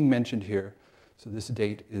have a king mentioned here, so this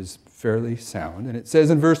date is fairly sound. And it says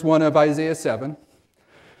in verse 1 of Isaiah 7,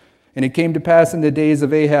 "And it came to pass in the days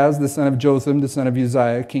of Ahaz, the son of Jotham, the son of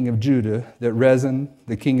Uzziah, king of Judah, that Rezin,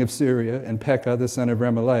 the king of Syria, and Pekah, the son of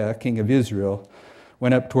Remaliah, king of Israel,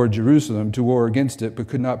 went up toward Jerusalem to war against it, but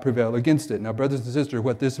could not prevail against it. Now, brothers and sisters,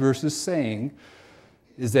 what this verse is saying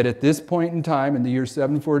is that at this point in time, in the year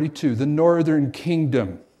 742, the northern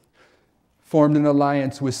kingdom formed an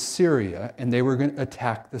alliance with Syria, and they were going to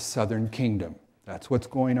attack the southern kingdom. That's what's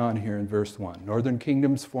going on here in verse 1. Northern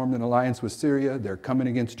kingdoms formed an alliance with Syria. They're coming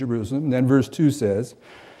against Jerusalem. And then verse 2 says,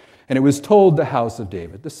 and it was told the house of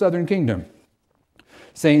David, the southern kingdom,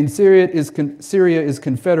 saying, Syria is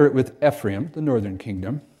confederate with Ephraim, the northern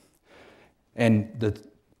kingdom, and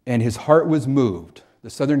his heart was moved. The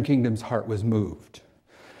southern kingdom's heart was moved.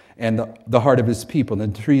 And the heart of his people,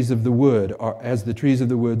 and the trees of the wood, as the trees of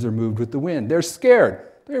the woods are moved with the wind. They're scared.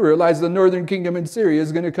 They realize the northern kingdom in Syria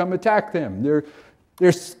is going to come attack them.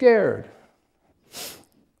 They're scared.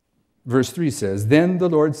 Verse 3 says, then the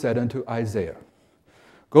Lord said unto Isaiah,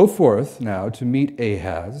 go forth now to meet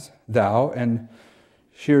Ahaz, thou and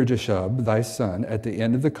Shear-jashub, thy son, at the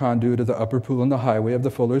end of the conduit of the upper pool in the highway of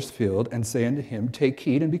the fuller's field, and say unto him, take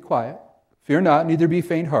heed and be quiet. Fear not, neither be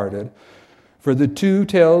faint-hearted. For the two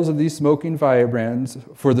tails of these smoking firebrands,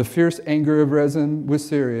 for the fierce anger of Rezin with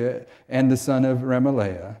Syria and the son of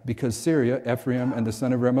Remaliah, because Syria, Ephraim, and the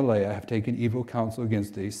son of Remaliah have taken evil counsel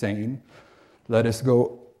against thee, saying, let us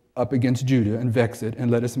go up against Judah and vex it,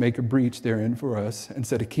 and let us make a breach therein for us, and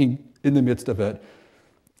set a king in the midst of it,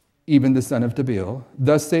 even the son of Tabeel.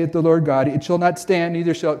 Thus saith the Lord God, it shall not stand,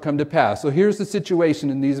 neither shall it come to pass. So here's the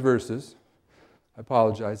situation in these verses. I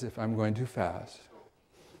apologize if I'm going too fast.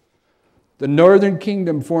 The northern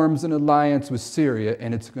kingdom forms an alliance with Syria,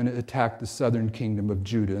 and it's going to attack the southern kingdom of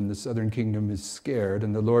Judah, and the southern kingdom is scared.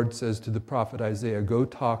 And the Lord says to the prophet Isaiah, go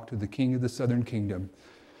talk to the king of the southern kingdom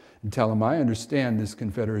and tell him, I understand this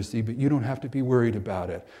confederacy, but you don't have to be worried about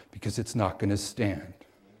it because it's not going to stand.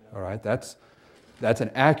 All right, that's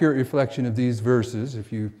an accurate reflection of these verses.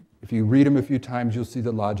 If you read them a few times, you'll see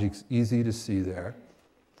the logic's easy to see there.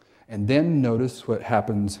 And then notice what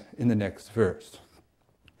happens in the next verse.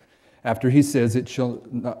 After he says,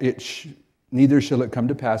 neither shall it come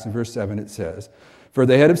to pass, in verse 7 it says, for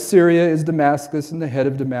the head of Syria is Damascus, and the head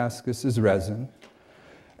of Damascus is Rezin.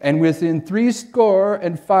 And within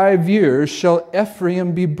 65 years shall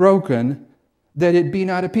Ephraim be broken, that it be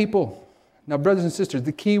not a people. Now, brothers and sisters,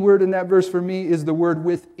 the key word in that verse for me is the word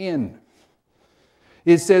within.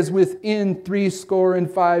 It says within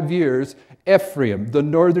 65 years, Ephraim, the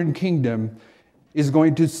northern kingdom, is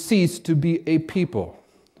going to cease to be a people.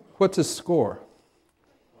 What's a score?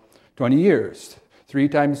 20 years. 3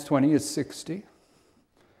 times 20 is 60.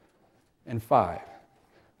 And 5.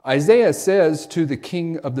 Isaiah says to the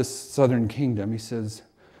king of the southern kingdom, he says,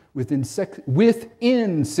 within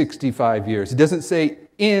 65 years. He doesn't say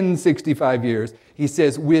in 65 years. He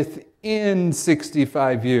says within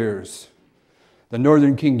 65 years. The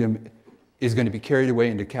northern kingdom is going to be carried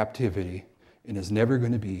away into captivity and is never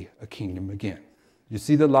going to be a kingdom again. You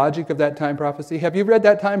see the logic of that time prophecy? Have you read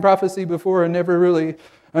that time prophecy before and never really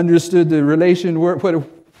understood the relation? What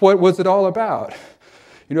was it all about?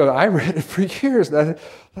 You know, I read it for years.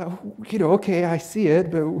 Okay, I see it,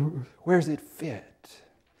 but where does it fit?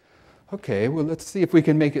 Okay, well, let's see if we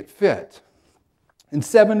can make it fit. In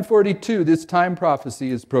 742, this time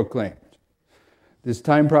prophecy is proclaimed. This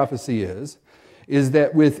time prophecy is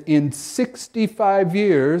that within 65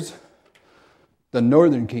 years, the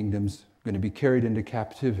northern kingdom's going to be carried into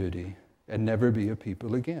captivity and never be a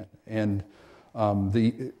people again. And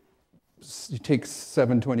you take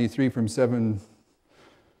 723 from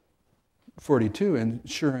 742, and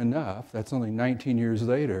sure enough, that's only 19 years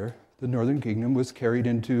later, the northern kingdom was carried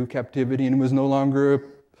into captivity and was no longer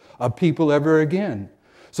a people ever again.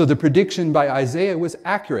 So the prediction by Isaiah was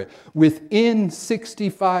accurate. Within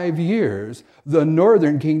 65 years, the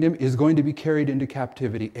northern kingdom is going to be carried into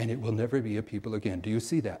captivity and it will never be a people again. Do you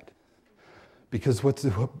see that? Because what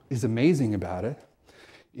is amazing about it,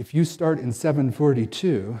 if you start in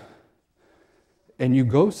 742 and you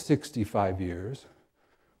go 65 years,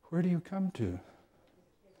 where do you come to?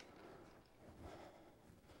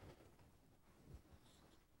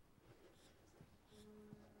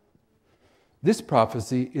 This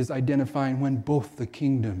prophecy is identifying when both the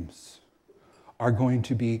kingdoms are going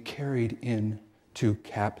to be carried into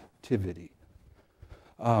captivity.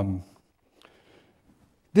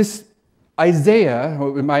 This Isaiah,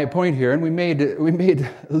 my point here, and we made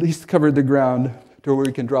at least covered the ground to where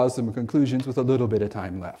we can draw some conclusions with a little bit of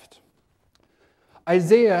time left.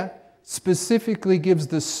 Isaiah specifically gives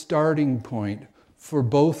the starting point for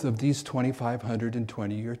both of these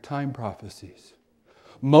 2,520-year time prophecies.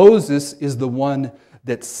 Moses is the one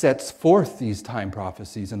that sets forth these time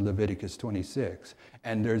prophecies in Leviticus 26.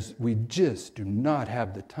 And we just do not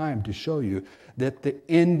have the time to show you that the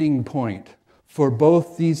ending point for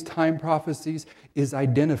both these time prophecies is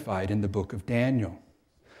identified in the book of Daniel.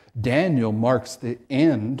 Daniel marks the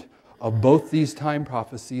end of both these time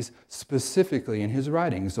prophecies specifically in his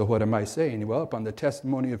writings. So what am I saying? Well, upon the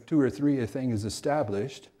testimony of two or three, a thing is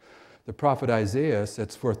established. The prophet Isaiah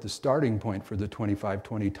sets forth the starting point for the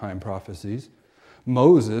 25-20 time prophecies.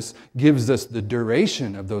 Moses gives us the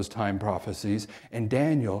duration of those time prophecies, and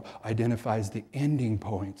Daniel identifies the ending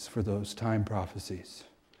points for those time prophecies.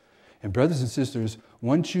 And brothers and sisters,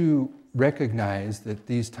 once you recognize that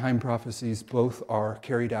these time prophecies both are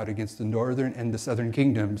carried out against the northern and the southern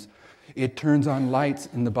kingdoms, it turns on lights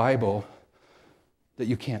in the Bible that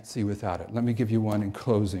you can't see without it. Let me give you one in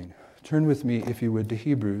closing. Turn with me, if you would, to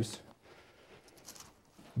Hebrews.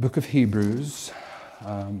 Book of Hebrews.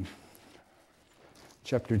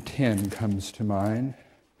 Chapter 10 comes to mind.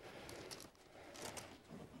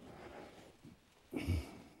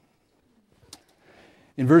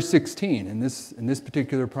 In verse 16, and this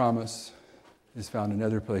particular promise is found in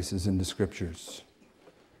other places in the Scriptures.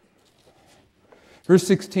 Verse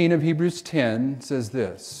 16 of Hebrews 10 says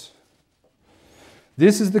this: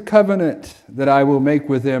 "This is the covenant that I will make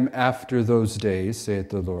with them after those days, saith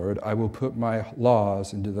the Lord. I will put my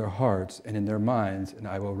laws into their hearts and in their minds, and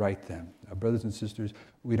I will write them." Now, brothers and sisters,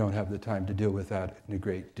 we don't have the time to deal with that in a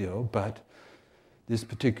great deal, but this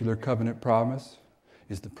particular covenant promise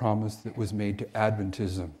is the promise that was made to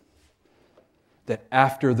Adventism. That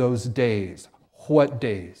after those days, what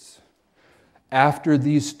days? After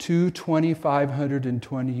these two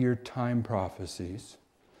 2,520-year time prophecies,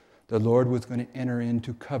 the Lord was going to enter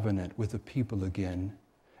into covenant with the people again,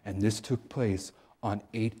 and this took place in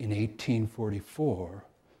 1844,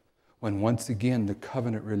 when once again the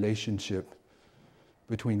covenant relationship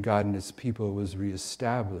between God and His people was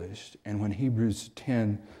reestablished. And when Hebrews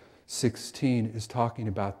 10:16 is talking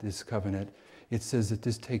about this covenant, it says that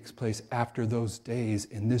this takes place after those days.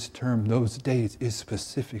 In this term, those days is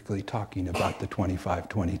specifically talking about the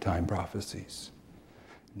 25-20 time prophecies.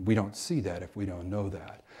 We don't see that if we don't know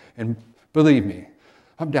that. And believe me,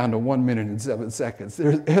 I'm down to 1 minute and 7 seconds.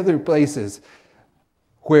 There's other places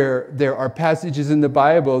where there are passages in the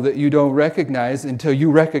Bible that you don't recognize until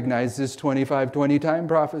you recognize this 25-20 time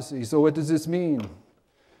prophecy. So what does this mean?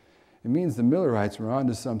 It means the Millerites were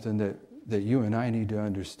onto something that you and I need to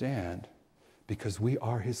understand, because we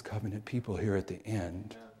are His covenant people here at the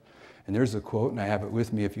end. And there's a quote, and I have it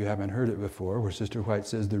with me if you haven't heard it before, where Sister White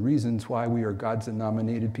says, "The reasons why we are God's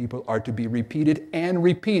nominated people are to be repeated and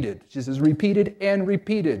repeated." She says, repeated and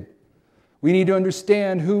repeated. We need to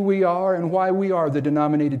understand who we are and why we are the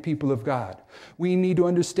denominated people of God. We need to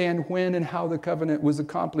understand when and how the covenant was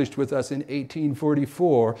accomplished with us in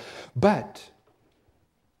 1844. But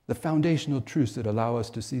the foundational truths that allow us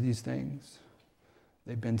to see these things,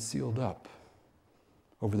 they've been sealed up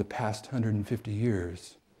over the past 150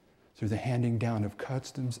 years through the handing down of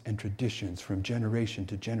customs and traditions from generation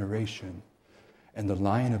to generation. And the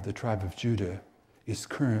Lion of the tribe of Judah is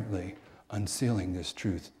currently unsealing this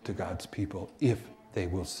truth to God's people, if they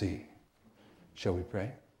will see. Shall we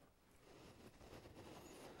pray?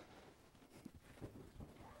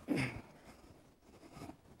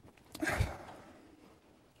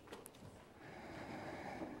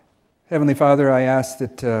 Heavenly Father, I ask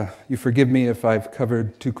that you forgive me if I've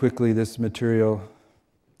covered too quickly this material,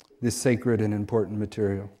 this sacred and important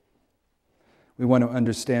material. We want to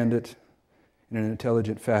understand it in an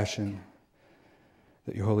intelligent fashion,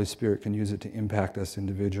 that your Holy Spirit can use it to impact us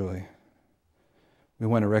individually. We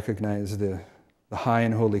want to recognize the high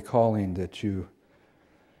and holy calling that you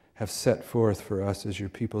have set forth for us as your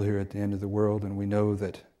people here at the end of the world, and we know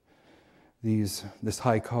that this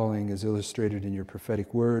high calling is illustrated in your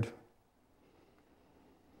prophetic word.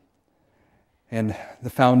 And the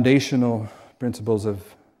foundational principles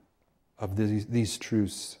of these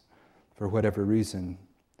truths, for whatever reason,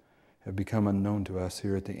 have become unknown to us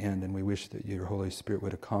here at the end, and we wish that your Holy Spirit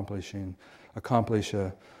would accomplish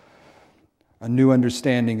a new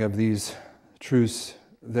understanding of these truths,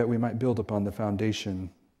 that we might build upon the foundation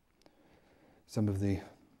some of the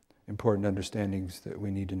important understandings that we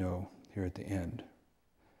need to know here at the end.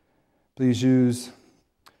 Please use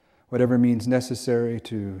whatever means necessary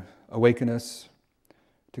to awaken us,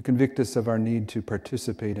 to convict us of our need to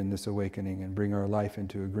participate in this awakening and bring our life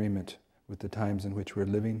into agreement with the times in which we're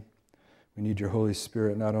living. We need your Holy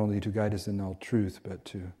Spirit not only to guide us in all truth, but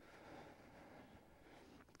to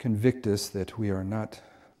convict us that we are not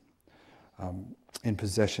in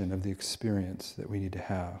possession of the experience that we need to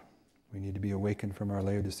have. We need to be awakened from our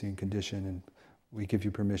Laodicean condition, and we give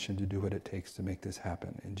you permission to do what it takes to make this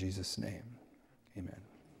happen. In Jesus' name, amen.